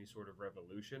or any sort of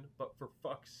revolution, but for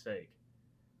fuck's sake,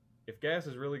 if gas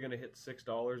is really going to hit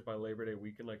 $6 by Labor Day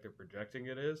weekend like they're projecting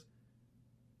it is,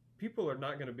 people are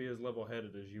not going to be as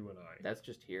level-headed as you and I. That's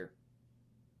just here.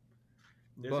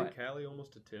 Isn't Cali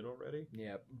almost to 10 already?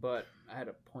 Yeah, but I had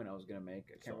a point I was going to make.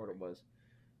 I can't remember what it was.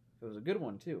 It was a good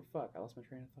one, too. Fuck, I lost my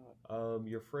train of thought.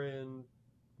 Your friend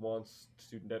wants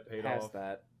student debt paid Past off.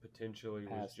 that. Potentially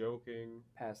was joking.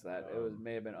 Past that. It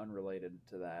may have been unrelated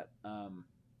to that.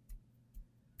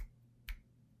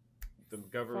 The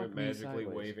government Fuck me magically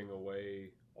sideways. waving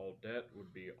away all debt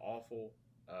would be awful.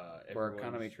 Our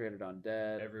economy traded on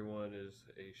debt. Everyone is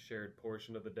a shared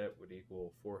portion of the debt would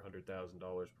equal $400,000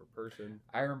 per person.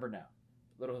 I remember now.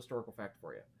 Little historical fact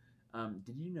for you.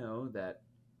 Did you know that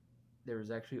there was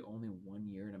actually only 1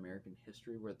 year in American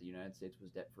history where the United States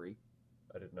was debt-free?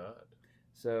 I did not.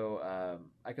 So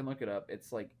I can look it up.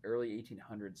 It's like early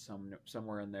 1800s,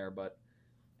 somewhere in there. But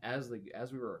as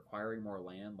we were acquiring more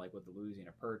land, like with the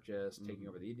Louisiana Purchase, taking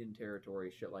over the Indian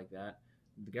Territory, shit like that,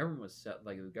 the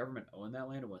government owned that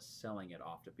land and was selling it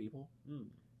off to people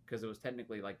because it was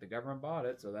technically like the government bought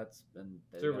it. So that's and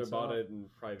the government bought it,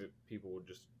 and private people would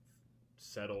just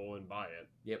settle and buy it.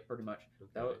 Yep, pretty much.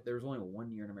 Okay. There was only 1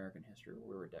 year in American history where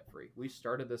we were debt free. We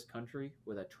started this country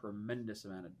with a tremendous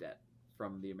amount of debt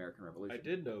from the American Revolution. I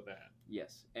did know that.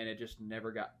 Yes, and it just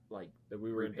never got that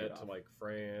we were in repaid debt to off. like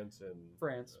France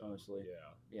mostly.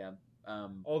 Yeah. Yeah.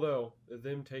 Although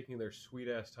them taking their sweet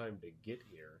ass time to get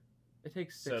here It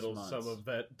takes 6 settles months. some of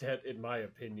that debt, in my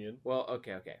opinion. Well,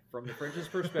 okay. From the French's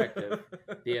perspective,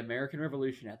 the American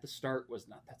Revolution at the start was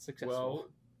not that successful. Well,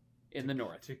 in the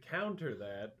North. To counter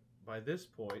that, by this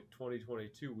point,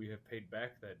 2022, we have paid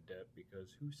back that debt because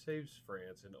who saves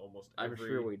France in almost every... I'm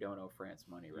sure we don't owe France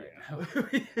money right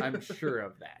Yeah. now. I'm sure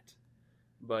of that.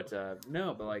 But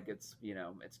no, but like it's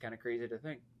it's kind of crazy to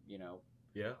think.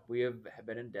 Yeah. We have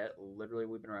been in debt. Literally,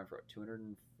 we've been around for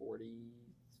 240,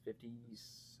 50.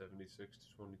 76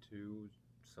 to 22,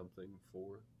 something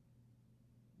 4.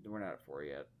 We're not at 4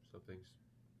 yet. Something's...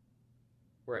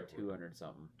 We're at 200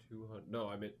 something. 200. No,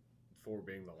 I meant 4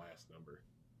 being the last number.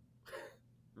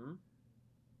 2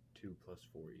 plus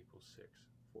 4 equals 6.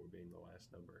 4 being the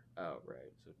last number. Oh,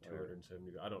 right. So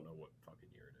 270. I don't know what fucking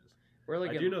year it is. We're like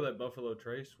I do know that Buffalo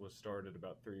Trace was started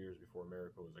about 3 years before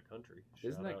America was a country.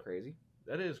 Isn't that crazy?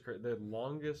 That is the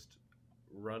longest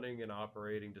running and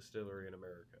operating distillery in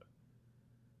America.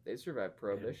 They survived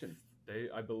Prohibition.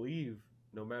 I believe,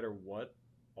 no matter what,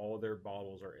 all their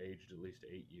bottles are aged at least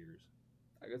 8 years.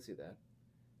 I could see that.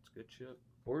 It's good shit.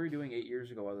 What were we doing 8 years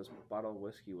ago while this bottle of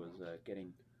whiskey was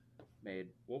getting made?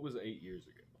 What was 8 years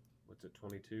ago? What's it,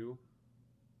 22?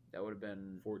 That would have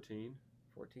been 14?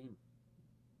 14.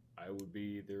 I would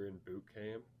be either in boot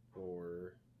camp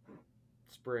or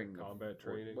spring combat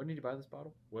training. When did you buy this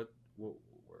bottle? Where are we?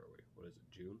 What is it?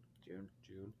 June.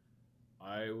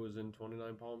 I was in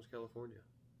 29 Palms, California.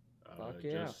 Fuck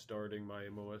yeah. Just starting my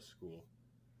MOS school.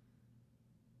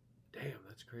 Damn,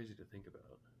 that's crazy to think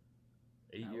about.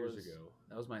 8 years ago.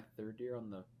 That was my 3rd year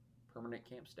on the permanent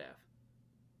camp staff.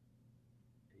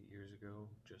 8 years ago,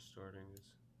 just starting this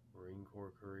Marine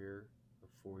Corps career of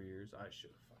 4 years. I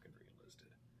should have fucking re-enlisted.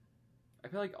 I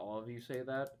feel like all of you say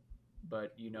that,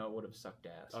 but it would have sucked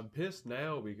ass. I'm pissed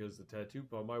now because the tattoo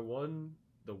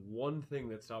the one thing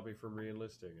that stopped me from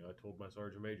re-enlisting, and I told my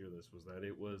sergeant major this, was that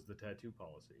it was the tattoo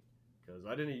policy. Because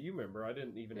you remember, I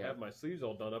didn't even have my sleeves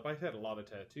all done up. I had a lot of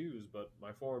tattoos, but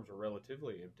my forearms were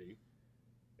relatively empty.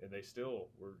 And they still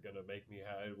were going to make me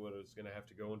was going to have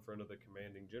to go in front of the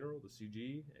commanding general, the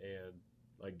CG, and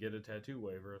get a tattoo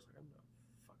waiver. I was like, I'm not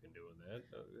fucking doing that.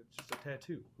 It's just a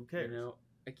tattoo. Who cares?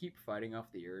 I keep fighting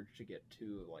off the urge to get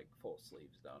 2 like full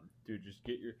sleeves done. Dude, just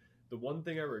get your. The one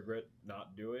thing I regret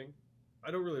not doing,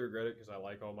 I don't really regret it because I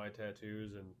like all my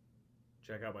tattoos, and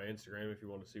check out my Instagram if you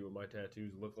want to see what my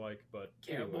tattoos look like. But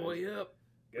Cowboy anyways, up.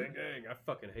 gang, gang! I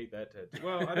fucking hate that tattoo.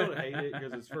 Well, I don't hate it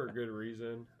because it's for a good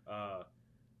reason.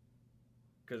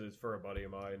 Because it's for a buddy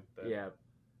of mine that Yeah.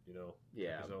 you know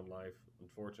Yeah. took his own life.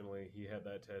 Unfortunately, he had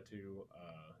that tattoo.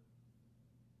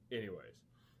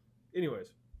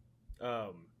 Anyways,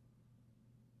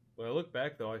 when I look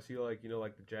back though, I see like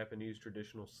like the Japanese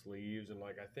traditional sleeves, and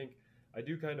like I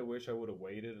do kind of wish I would have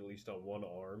waited at least on one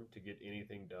arm to get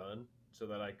anything done, so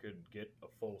that I could get a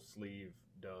full sleeve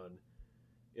done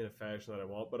in a fashion that I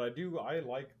want. But I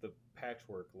like the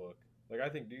patchwork look. Like I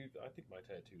think my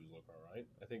tattoos look all right.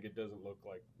 I think it doesn't look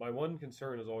like, my one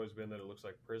concern has always been that it looks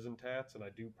like prison tats, and I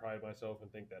do pride myself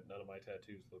and think that none of my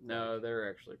tattoos look No, like. they're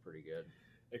actually pretty good.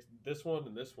 This one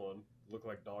and this one look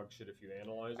like dog shit if you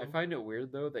analyze I them. find it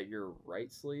weird though that your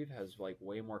right sleeve has like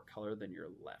way more color than your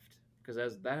left, because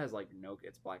that has like no,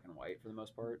 it's black and white for the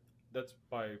most part. That's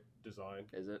by design.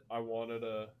 Is it? I wanted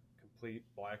a complete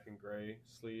black and gray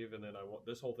sleeve, and then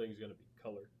this whole thing's going to be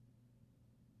color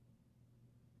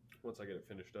once I get it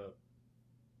finished up.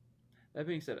 That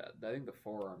being said, I think the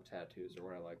forearm tattoos are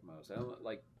what I like most. I don't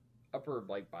like upper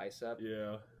like bicep.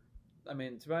 Yeah. I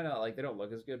mean, to find out, like they don't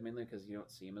look as good mainly because you don't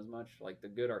see them as much. Like the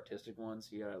good artistic ones,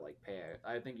 you gotta like pay.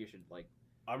 I think you should like.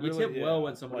 You tip well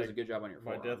when someone does a good job on your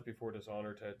My forearm. Death Before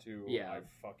Dishonor tattoo. Yeah. I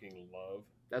fucking love.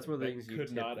 That's one of the things you could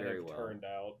tip not very have well. turned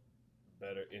out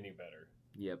any better.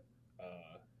 Yep.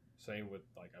 Same with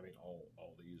like, I mean, all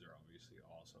these are obviously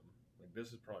awesome. Like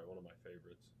this is probably one of my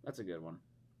favorites. That's a good one.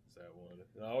 Is that one?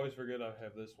 And I always forget I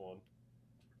have this one.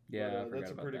 Yeah, But, I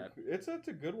forgot about that. That's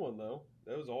a good one though.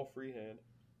 That was all freehand.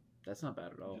 That's not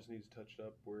bad at all. It just needs touched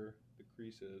up where the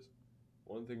crease is.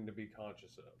 One thing to be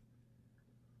conscious of.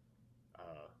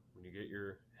 When you get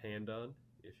your hand done,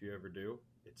 if you ever do,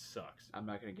 it sucks. I'm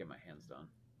not gonna get my hands done.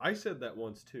 I said that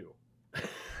once too.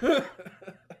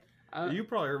 Uh, You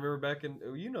probably remember back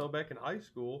in high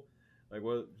school, like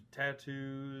what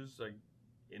tattoos, like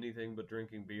anything but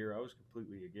drinking beer, I was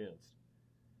completely against.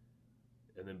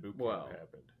 And then boot camp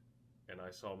happened, and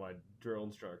I saw my drill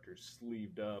instructor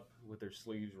sleeved up with their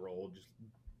sleeves rolled, just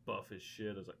buff as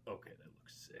shit. I was like, okay, that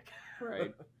looks sick.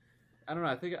 Right. I don't know.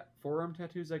 I think forearm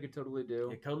tattoos I could totally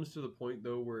do. It comes to the point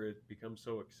though where it becomes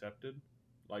so accepted.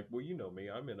 Like, well, you know me,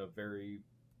 I'm in a very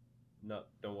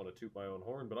don't want to toot my own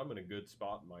horn, but I'm in a good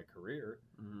spot in my career.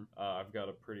 Mm-hmm. I've got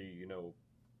a pretty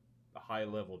a high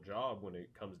level job when it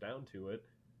comes down to it.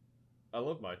 I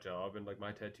love my job, and like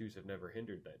my tattoos have never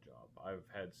hindered that job. I've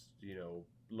had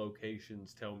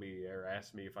locations tell me or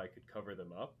ask me if I could cover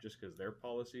them up just because their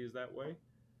policy is that way.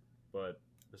 But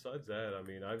besides that, I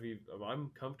mean, I'm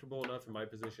comfortable enough in my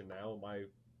position now. My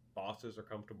bosses are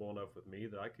comfortable enough with me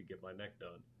that I could get my neck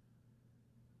done.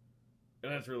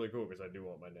 And that's really cool because I do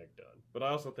want my neck done. But I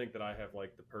also think that I have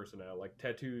like the personality, like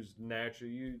tattoos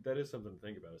naturally. That is something to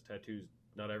think about. Is tattoos?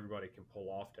 Not everybody can pull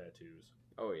off tattoos.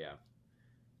 Oh yeah.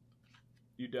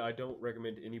 I don't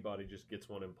recommend anybody just gets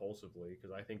one impulsively, because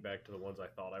I think back to the ones I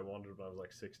thought I wanted when I was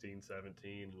like 16,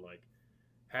 17, and like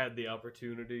had the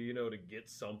opportunity, to get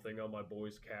something on my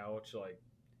boy's couch. Like,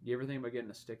 You ever think about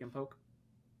getting a stick and poke?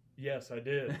 yes, I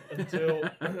did until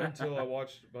I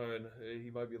watched he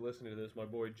might be listening to this. My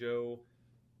boy Joe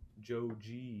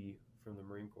G from the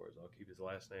Marine Corps. I'll keep his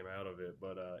last name out of it,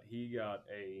 but he got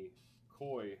a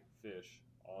koi fish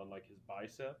on like his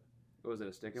bicep. Was it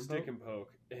a stick and poke? Stick and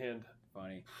poke, and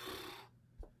Funny.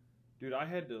 dude,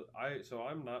 so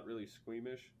I'm not really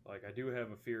squeamish. Like, I do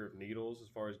have a fear of needles as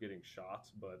far as getting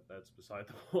shots, but that's beside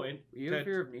the point. You have a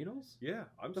fear of needles? Yeah,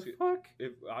 I'm. The fuck?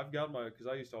 If I've got because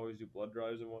I used to always do blood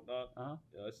drives and whatnot. Uh-huh.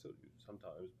 Yeah, I still do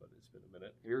sometimes, but it's been a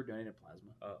minute. Have you ever donated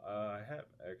plasma? I have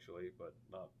actually, but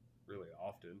not really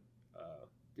often.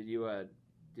 Did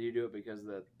you do it because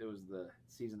it was the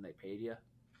season they paid you?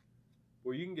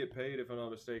 Well, you can get paid, if I'm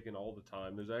not mistaken, all the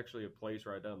time. There's actually a place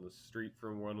right down the street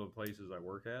from one of the places I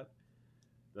work at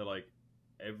that, like,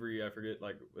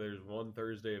 there's one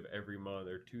Thursday of every month,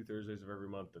 or 2 Thursdays of every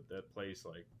month that place,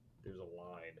 like, there's a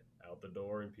line out the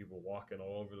door and people walking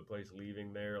all over the place,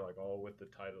 leaving there, like, all with the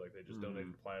title, like, they just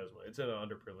donated plasma. It's in an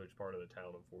underprivileged part of the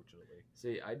town, unfortunately.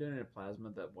 See, I donated plasma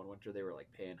that one winter they were,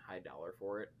 like, paying high dollar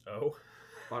for it. Oh.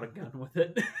 Bought a gun with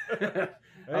it.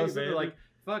 I was sitting like,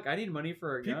 fuck, I need money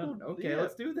for a gun. Okay,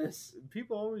 let's do this.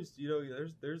 People always,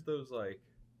 there's those like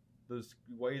those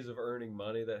ways of earning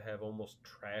money that have almost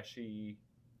trashy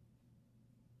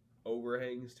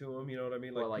overhangs to them. You know what I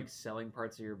mean? Like selling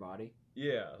parts of your body.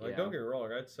 Yeah, like Yeah. don't get me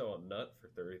wrong, I'd sell a nut for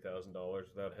 $30,000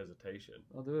 without hesitation.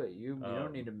 I'll do it. You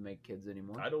don't need to make kids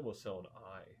anymore. I'd almost sell an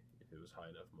eye if it was high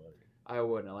enough money. I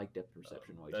wouldn't. I like depth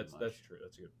perception way too much. That's true.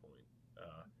 That's a good point.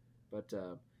 But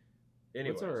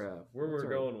anyways, where what's we're our-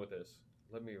 going with this?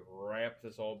 Let me wrap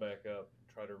this all back up.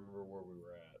 Try to remember where we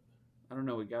were at. I don't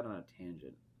know. We got on a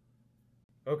tangent.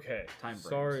 Okay. Time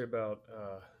Sorry frames. about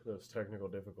those technical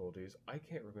difficulties. I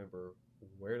can't remember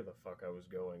where the fuck I was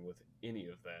going with any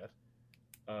of that.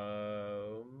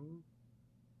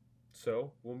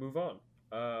 So we'll move on.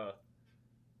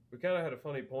 We kind of had a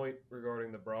funny point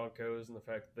regarding the Broncos and the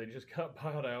fact that they just got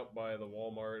bought out by the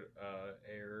Walmart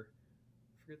heir.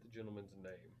 I forget the gentleman's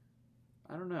name.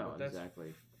 I don't know But that's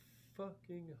exactly.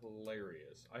 Fucking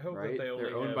hilarious. I hope Right? that they only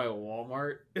They're owned have, by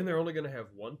Walmart. and they're only going to have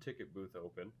one ticket booth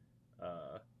open.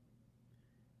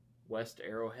 West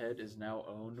Arrowhead is now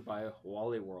owned by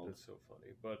Wally World. That's so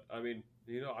funny. But I mean,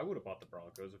 I would have bought the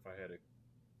Broncos if I had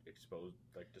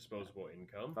disposable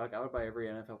income. Fuck, I would buy every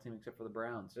NFL team except for the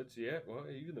Browns. That's well,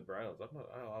 even the Browns.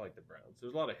 I like the Browns.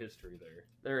 There's a lot of history there.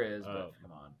 There is, but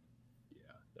come on. Yeah,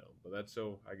 no, but that's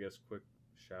I guess quick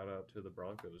shout out to the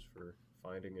Broncos for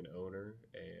finding an owner,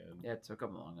 and Yeah, it took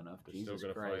them long enough. they're Jesus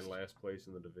still gonna Christ. find last place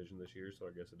in the division this year. So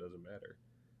I guess it doesn't matter.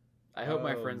 I hope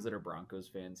my friends that are Broncos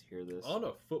fans hear this. On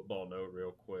a football note,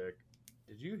 real quick,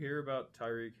 did you hear about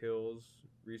Tyreek Hill's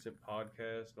recent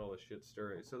podcast and all the shit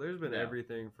stirring? So there's been No.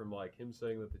 everything from like him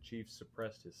saying that the Chiefs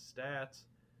suppressed his stats,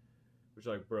 which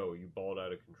like, bro, you balled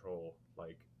out of control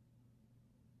like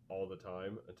all the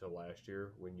time until last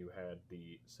year when you had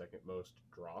the second most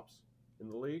drops in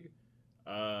the league.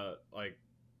 Like,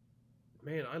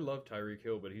 man, I love Tyreek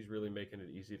Hill, but he's really making it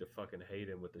easy to fucking hate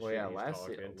him with the Well, shit yeah, he's last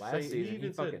talking. season, he he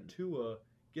even fucking- said Tua.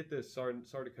 Get this, sorry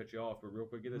to cut you off, but real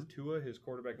quick, get this. Tua, his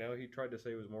quarterback now, he tried to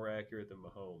say was more accurate than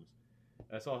Mahomes.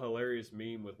 And I saw a hilarious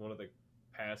meme with one of the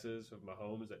passes of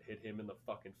Mahomes that hit him in the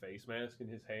fucking face mask, and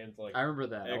his hands like I remember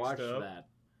that. I X'd watched up. that.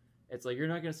 It's like you're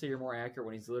not gonna say you're more accurate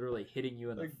when he's literally hitting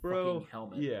you in the like, bro, fucking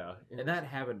helmet. yeah, And that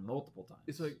happened multiple times.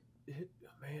 it's like,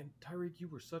 man, Tyreek, you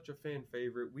were such a fan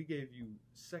favorite. We gave you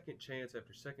second chance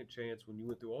after second chance when you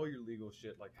went through all your legal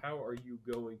shit. Like, how are you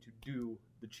going to do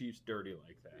the Chiefs dirty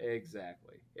like that?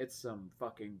 Exactly. It's some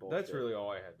fucking bullshit. That's really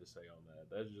all I had to say on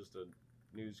that. That's just a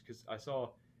news because I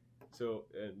saw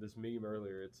this meme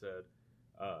earlier. It said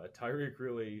Tyreek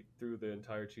really threw the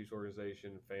entire Chiefs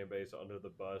organization fan base under the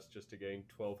bus just to gain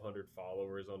 1,200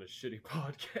 followers on his shitty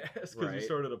podcast because he Right.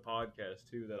 started a podcast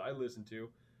too that I listened to.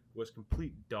 Was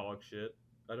complete dog shit.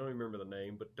 I don't even remember the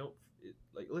name, but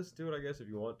listen to it, I guess, if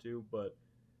you want to, but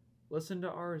Listen to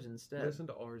ours instead. listen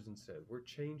to ours instead. We're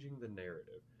changing the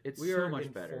narrative. It's We so are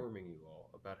much better. informing you all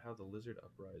about how the Lizard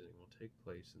Uprising will take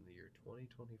place in the year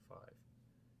 2025,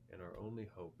 and our only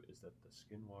hope is that the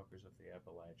skinwalkers of the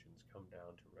Appalachians come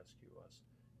down to rescue us,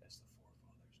 as the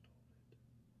forefathers told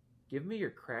it. Give me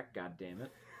your crack, goddammit.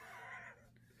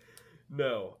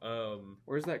 No,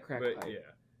 Where's that crack but pipe?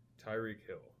 yeah, Tyreek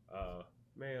Hill.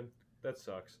 Man, that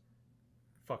sucks.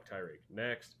 Fuck Tyreek.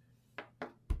 Next,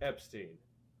 Epstein.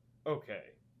 Okay,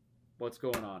 What's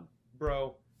going on?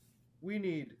 bro, we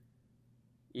need.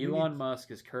 Elon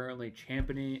Musk is currently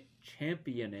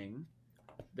championing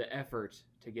the effort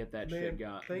to get that shit Thank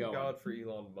going. God for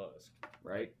Elon Musk.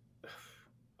 Right?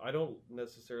 I don't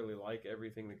necessarily like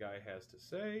everything the guy has to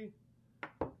say,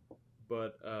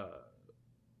 but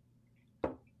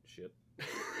shit.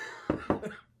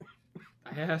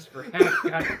 I asked for half,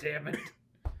 god damn it.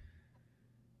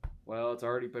 Well, it's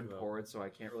already been Well. poured, so I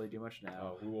can't really do much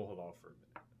now. We will hold off for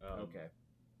a minute. Okay.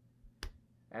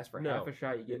 Ask for no. half a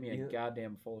shot, you give me a You-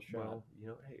 goddamn full shot.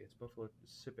 Well, hey, it's Buffalo.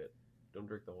 Sip it. Don't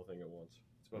drink the whole thing at once.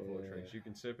 It's Buffalo Yeah. Trace. You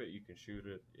can sip it. You can shoot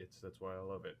it. That's why I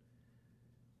love it.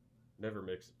 Never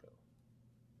mix it though.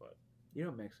 You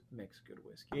don't mix good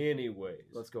whiskey. Anyways,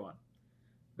 Let's go on.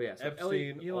 But yeah, so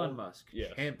Epstein, Elon Musk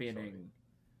yes, championing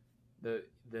the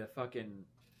fucking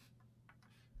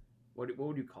what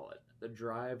would you call it? The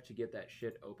drive to get that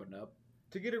shit opened up.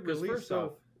 to get it Because released. first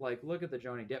off, like look at the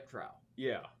Johnny Depp trial.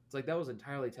 Yeah, It's like that was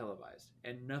entirely televised,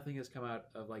 and nothing has come out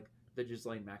of like the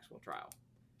Ghislaine Maxwell trial.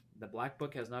 The Black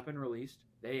Book has not been released.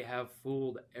 They have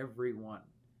fooled everyone.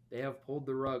 They have pulled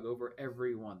the rug over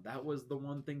everyone. That was the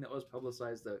one thing that was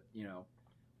publicized that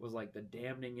was like the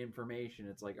damning information.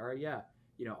 It's like, all right, yeah,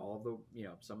 all of the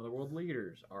some of the world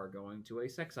leaders are going to a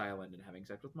sex island and having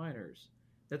sex with minors.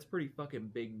 That's pretty fucking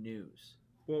big news.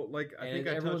 well, like I And think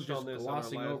I everyone's touched on just this. on our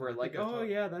glossing last- over I it, like, think I oh talked-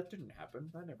 yeah, that didn't happen.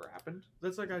 That never happened.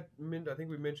 That's like I think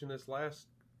we mentioned this last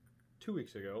 2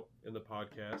 weeks ago in the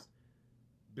podcast.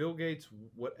 Bill Gates,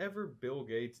 whatever Bill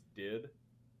Gates did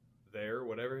there,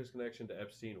 whatever his connection to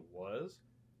Epstein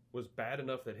was bad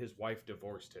enough that his wife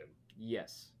divorced him.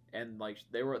 Yes, and like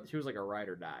she was like a ride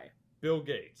or die. Bill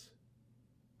Gates.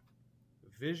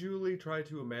 Visually try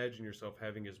to imagine yourself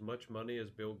having as much money as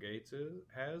Bill Gates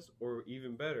has, or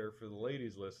even better, for the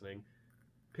ladies listening,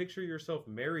 picture yourself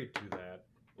married to that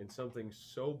and something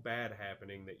so bad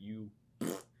happening that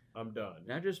I'm done.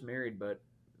 Not just married, but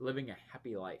living a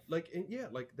happy life. Like, and yeah,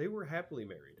 like they were happily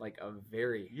married. Like a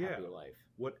very happy Yeah. life.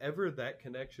 Whatever that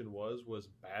connection was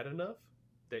bad enough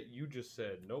that you just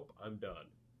said, nope, I'm done.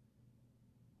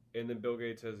 And then Bill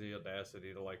Gates has the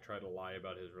audacity to like try to lie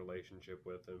about his relationship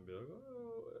with him, be like,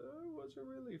 "Oh, I wasn't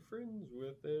really friends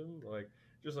with him," like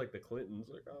just like the Clintons,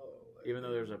 like, "Oh." Even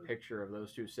though there's a picture of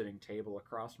those two sitting table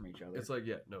across from each other. It's like,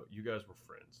 yeah, no, you guys were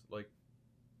friends. Like,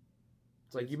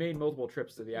 It's like you made multiple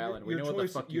trips to the island. We know what the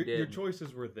fuck you did. Your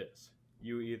choices were this: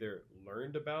 you either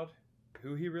learned about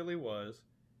who he really was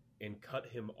and cut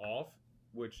him off,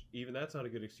 which even that's not a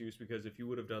good excuse, because if you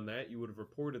would have done that, you would have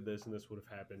reported this and this would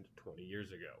have happened 20 years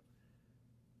ago.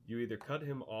 You either cut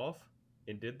him off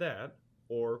and did that,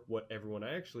 or what everyone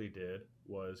actually did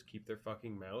was keep their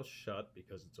fucking mouths shut,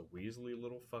 because it's a weaselly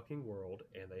little fucking world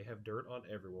and they have dirt on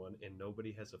everyone and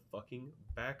nobody has a fucking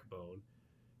backbone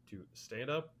to stand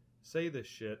up, say this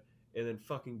shit, and then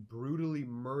fucking brutally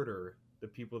murder the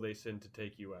people they send to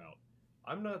take you out.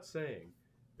 I'm not saying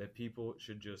that people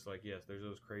should just, like, yes, there's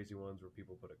those crazy ones where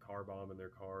people put a car bomb in their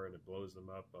car and it blows them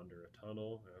up under a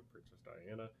tunnel. Princess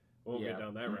Diana. Won't get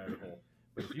down that rabbit hole.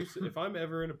 But if I'm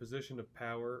ever in a position of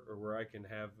power or where I can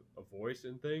have a voice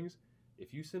in things,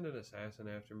 if you send an assassin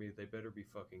after me, they better be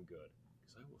fucking good,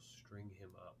 because I will string him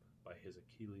up by his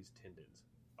Achilles tendons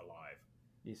alive.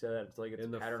 You said that it's like it's in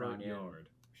the pattern on front you yard.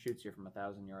 Shoots you from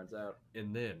 1,000 yards out.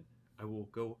 And then I will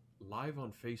go live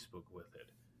on Facebook with it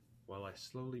while I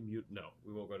slowly mute. No,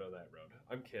 we won't go down that road.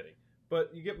 I'm kidding.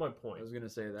 But you get my point. I was gonna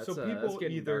say that's so that's people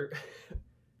getting either,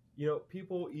 dark.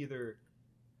 People either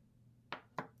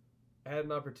had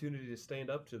an opportunity to stand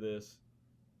up to this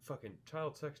fucking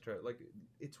child sex trafficking. Like,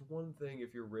 it's one thing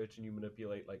if you're rich and you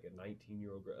manipulate like a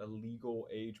 19-year-old, a legal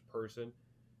age person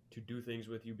to do things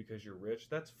with you because you're rich.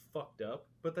 That's fucked up,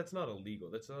 but that's not illegal.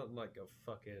 That's not like a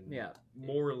fucking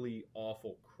morally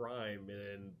awful crime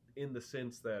in the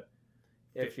sense that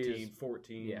 15,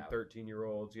 14,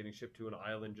 13-year-olds getting shipped to an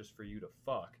island just for you to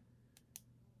fuck.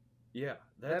 Yeah,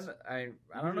 that's... I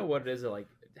don't know what it is that, like,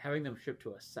 having them shipped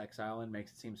to a sex island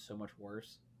makes it seem so much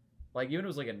worse. Like, even if it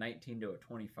was like a 19 to a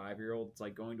 25-year-old, it's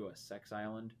like going to a sex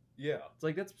island. Yeah. It's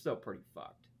like, that's still pretty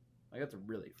fucked. Like, that's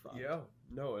really fucked. Yeah.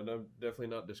 No, and I'm definitely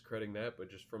not discrediting that, but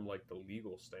just from, like, the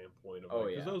legal standpoint of,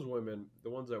 because those women, the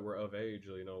ones that were of age,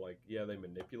 like, yeah, they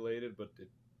manipulated, but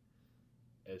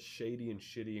as shady and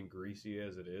shitty and greasy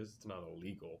as it is, it's not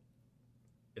illegal.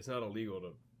 It's not illegal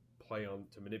to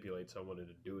to manipulate someone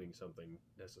into doing something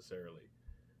necessarily.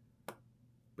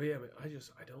 But yeah,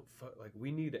 I don't like,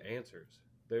 we need answers.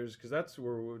 Because that's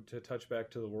where, to touch back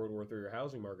to the World War III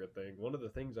housing market thing, one of the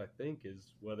things I think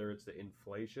is whether it's the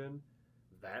inflation,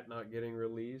 that not getting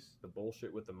released, the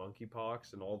bullshit with the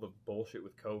monkeypox, and all the bullshit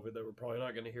with COVID that we're probably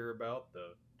not going to hear about,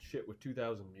 the shit with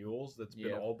 2,000 mules that's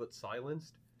been all but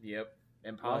silenced. Yep.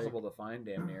 Impossible to find,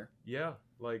 damn near. Yeah,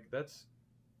 like,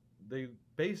 they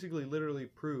basically literally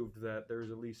proved that there's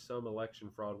at least some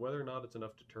election fraud. Whether or not it's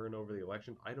enough to turn over the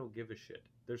election, I don't give a shit.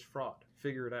 There's fraud.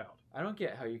 Figure it out. I don't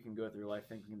get how you can go through life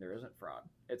thinking there isn't fraud.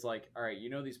 It's like, all right,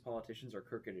 these politicians are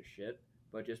crooked as shit,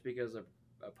 but just because a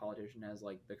politician has,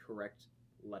 like, the correct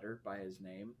letter by his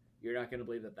name, you're not going to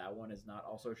believe that one is not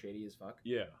also shady as fuck?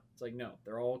 Yeah. It's like, no,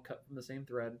 they're all cut from the same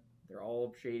thread. They're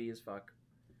all shady as fuck.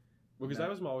 Well, because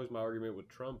that was always my argument with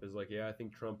Trump, is like, yeah, I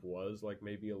think Trump was like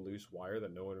maybe a loose wire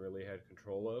that no one really had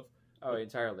control of. Oh, he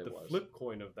entirely was. The flip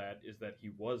coin of that is that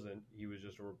he wasn't. He was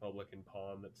just a Republican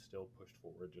pawn that still pushed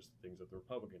forward just the things that the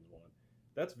Republicans want.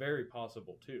 That's very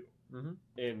possible too. Mm-hmm.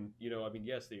 And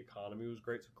yes, the economy was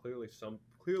great. So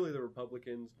clearly the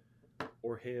Republicans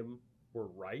or him were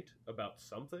right about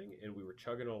something, and we were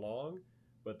chugging along.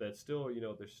 But that's still,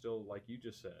 there's still, like you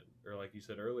just said, or like you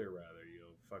said earlier, rather,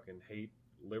 fucking hate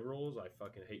liberals, I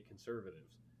fucking hate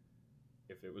conservatives.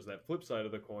 If it was that flip side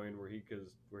of the coin where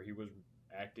he was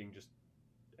acting just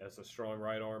as a strong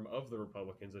right arm of the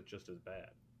Republicans, it's just as bad.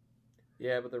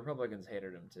 Yeah, but the Republicans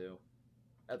hated him too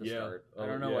at the start. I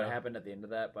don't know what happened at the end of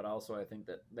that, but also I think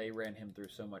that they ran him through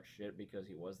so much shit because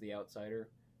he was the outsider.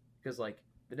 Because, like,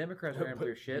 the Democrats ran him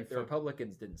through shit, the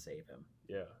Republicans didn't save him.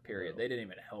 Yeah. Period. No. They didn't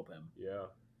even help him. Yeah.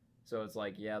 So it's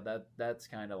like, that's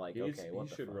kind of like, what the fuck?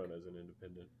 He should run as an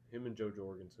independent. Him and Joe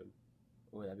Jorgensen.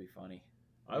 Oh, that'd be funny.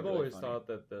 I've always thought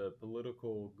that the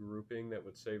political grouping that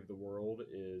would save the world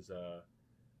is,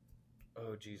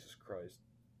 oh, Jesus Christ.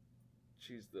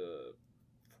 She's the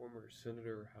former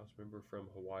senator, House member from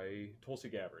Hawaii, Tulsi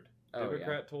Gabbard. Oh,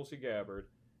 Democrat Tulsi Gabbard,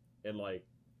 and like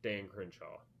Dan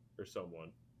Crenshaw or someone.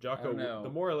 I don't know. The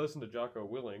more I listen to Jocko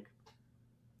Willink,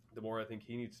 the more I think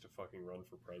he needs to fucking run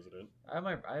for president. I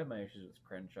have my issues with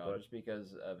Crenshaw just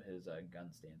because of his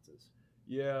gun stances.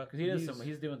 Yeah, because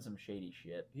he's doing some shady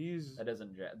shit. That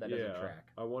doesn't track.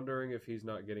 I'm wondering if he's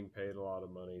not getting paid a lot of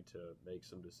money to make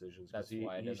some decisions. That's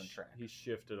why it doesn't track. He's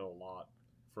shifted a lot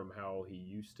from how he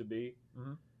used to be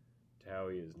to how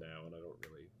he is now, and I don't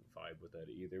really vibe with that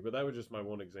either. But that was just my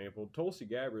one example. Tulsi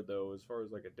Gabbard, though, as far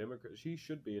as like a Democrat, she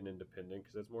should be an independent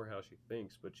because that's more how she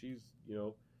thinks. But she's,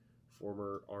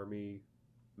 former Army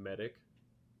medic,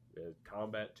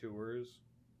 combat tours,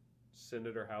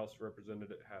 Senator, House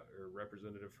representative, or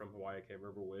representative from Hawaii. I can't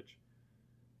remember which.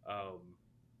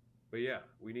 But yeah,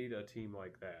 we need a team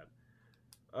like that.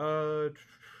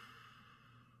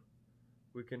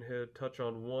 We can touch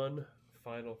on one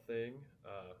final thing.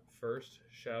 First,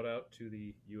 shout out to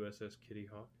the USS Kitty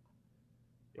Hawk.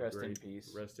 Rest in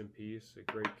peace. Rest in peace.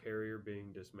 A great carrier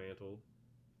being dismantled.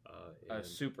 A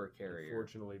super carrier.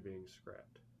 Unfortunately being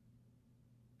scrapped.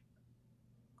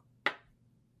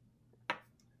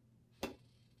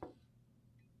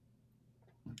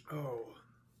 Oh.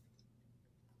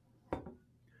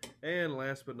 And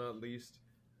last but not least,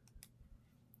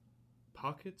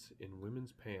 pockets in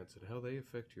women's pants and how they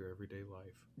affect your everyday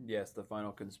life. Yes, the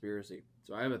final conspiracy.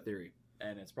 So I have a theory,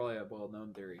 and it's probably a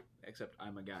well-known theory, except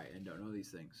I'm a guy and don't know these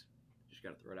things. Just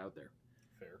got to throw it out there.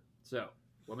 Fair. So,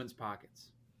 women's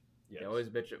pockets. Yes. They always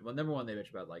bitch. Well, number one, they bitch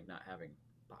about like not having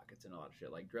pockets and a lot of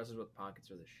shit. Like dresses with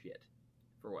pockets are the shit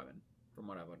for women, from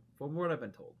what I've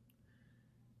been told.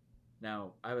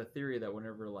 Now, I have a theory that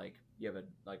whenever like you have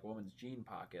a woman's jean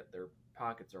pocket, their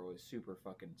pockets are always super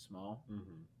fucking small.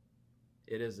 Mm-hmm.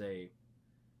 It is a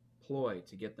ploy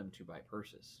to get them to buy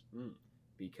purses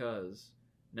because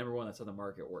number one, that's how the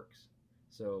market works.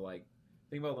 So like,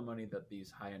 think about the money that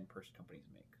these high-end purse companies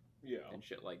make, and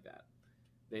shit like that.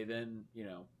 They then,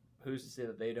 who's to say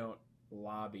that they don't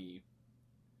lobby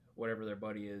whatever their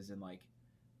buddy is in like,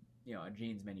 a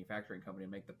jeans manufacturing company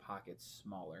to make the pockets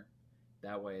smaller.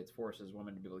 That way, it forces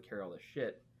women to be able to carry all this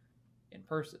shit in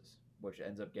purses, which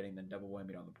ends up getting them double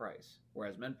whammy on the price.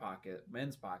 Whereas men's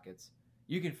pockets,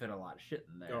 you can fit a lot of shit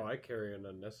in there. Oh, I carry an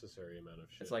unnecessary amount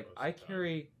of shit. It's like I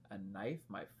carry a knife,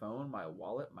 my phone, my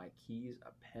wallet, my keys,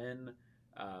 a pen,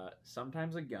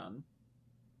 sometimes a gun.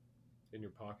 In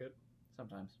your pocket?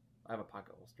 Sometimes. I have a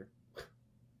pocket holster.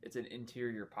 It's an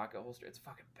interior pocket holster. It's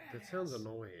fucking bad. That sounds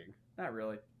annoying. Not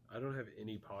really. I don't have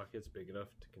any pockets big enough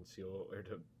to conceal or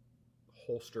to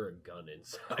holster a gun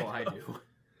inside. Oh, I do.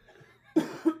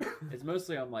 It's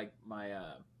mostly on like my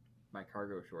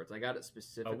cargo shorts. I got it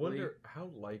specifically. I wonder how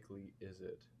likely is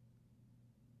it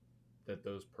that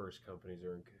those purse companies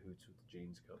are in cahoots with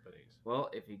jeans companies? Well,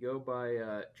 if you go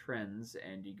by trends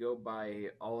and you go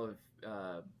by all of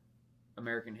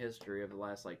American history of the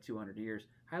last like 200 years,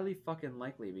 highly fucking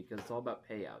likely because it's all about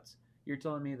payouts. You're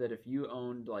telling me that if you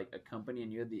owned like a company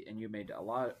and you made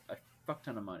a fuck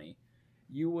ton of money,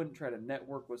 you wouldn't try to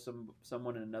network with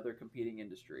someone in another competing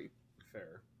industry,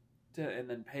 fair, and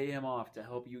then pay him off to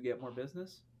help you get more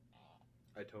business?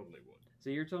 I totally would. So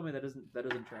you're telling me that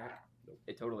doesn't track? Nope.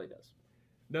 It totally does.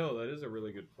 No, that is a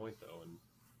really good point though, and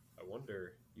I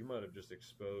wonder, you might have just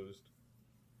exposed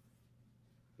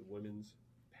the women's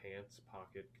pants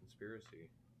pocket conspiracy.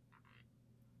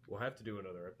 We'll have to do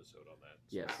another episode on that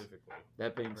specifically.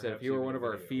 That being said, if you are one of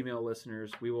our female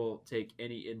listeners, we will take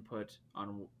any input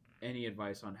on any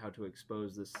advice on how to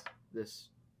expose this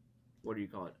what do you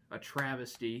call it? A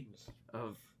travesty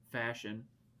of fashion,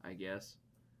 I guess.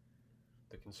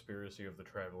 The conspiracy of the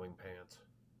traveling pants.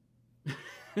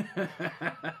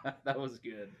 That was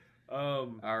good.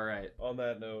 All right. On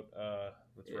that note,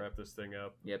 let's wrap this thing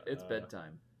up. Yep, it's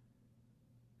bedtime.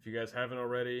 If you guys haven't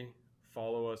already,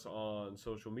 follow us on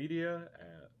social media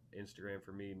at Instagram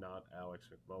for me, not Alex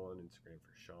McMullen. Instagram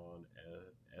for Sean,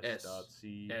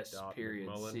 S.C.McMullen.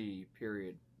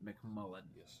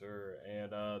 Yes, sir.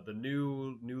 And the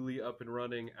newly up and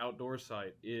running outdoor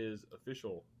site is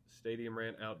official,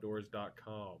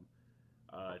 StadiumRantOutdoors.com.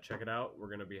 Check it out. We're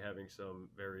going to be having some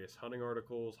various hunting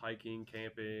articles, hiking,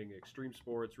 camping, extreme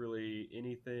sports, really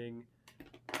anything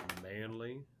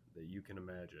manly that you can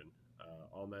imagine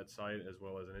on that site, as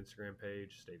well as an Instagram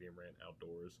page, Stadium Rant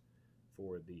Outdoors,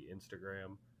 for the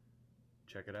Instagram.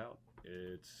 Check it out.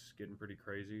 It's getting pretty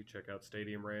crazy. Check out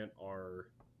Stadium Rant, our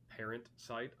parent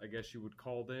site, I guess you would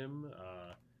call them,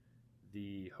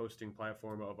 the hosting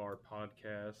platform of our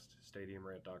podcast,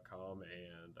 StadiumRant.com,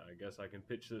 and I guess I can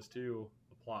pitch this too,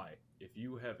 a apply. If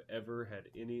you have ever had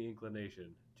any inclination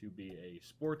to be a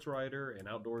sports writer, an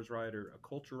outdoors writer, a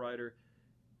culture writer,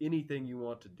 anything you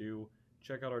want to do,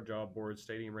 check out our job board,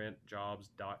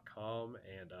 stadiumrantjobs.com,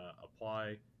 and apply.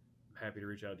 I'm happy to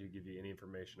reach out to you, give you any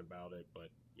information about it, but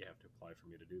you have to apply for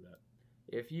me to do that.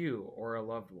 If you or a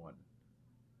loved one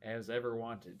has ever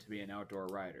wanted to be an outdoor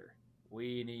writer,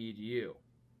 we need you.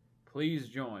 Please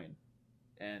join,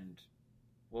 and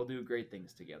we'll do great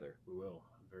things together. We will.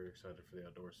 I'm very excited for the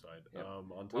outdoor side. Yep. On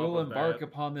top We'll of embark that,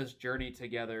 upon this journey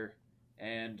together,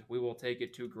 and we will take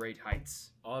it to great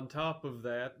heights. On top of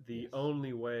that, the Yes.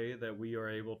 only way that we are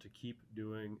able to keep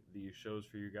doing these shows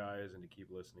for you guys and to keep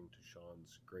listening to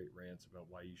Sean's great rants about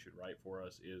why you should write for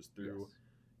us is through Yes.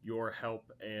 your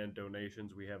help and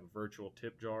donations. We have a virtual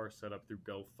tip jar set up through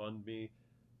GoFundMe.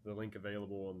 The link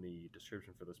available in the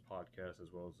description for this podcast,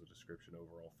 as well as the description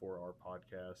overall for our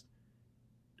podcast.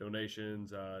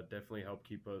 Donations definitely help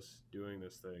keep us doing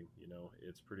this thing. You know,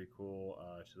 it's pretty cool.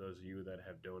 To those of you that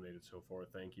have donated so far,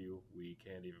 thank you. We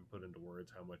can't even put into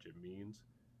words how much it means.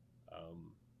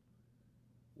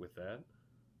 With that,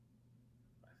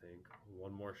 I think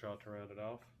one more shot to round it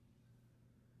off.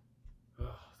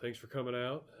 Thanks for coming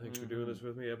out. Thanks for doing this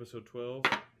with me. Episode 12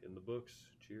 in the books.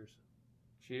 Cheers.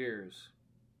 Cheers.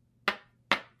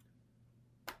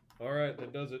 All right,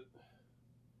 that does it.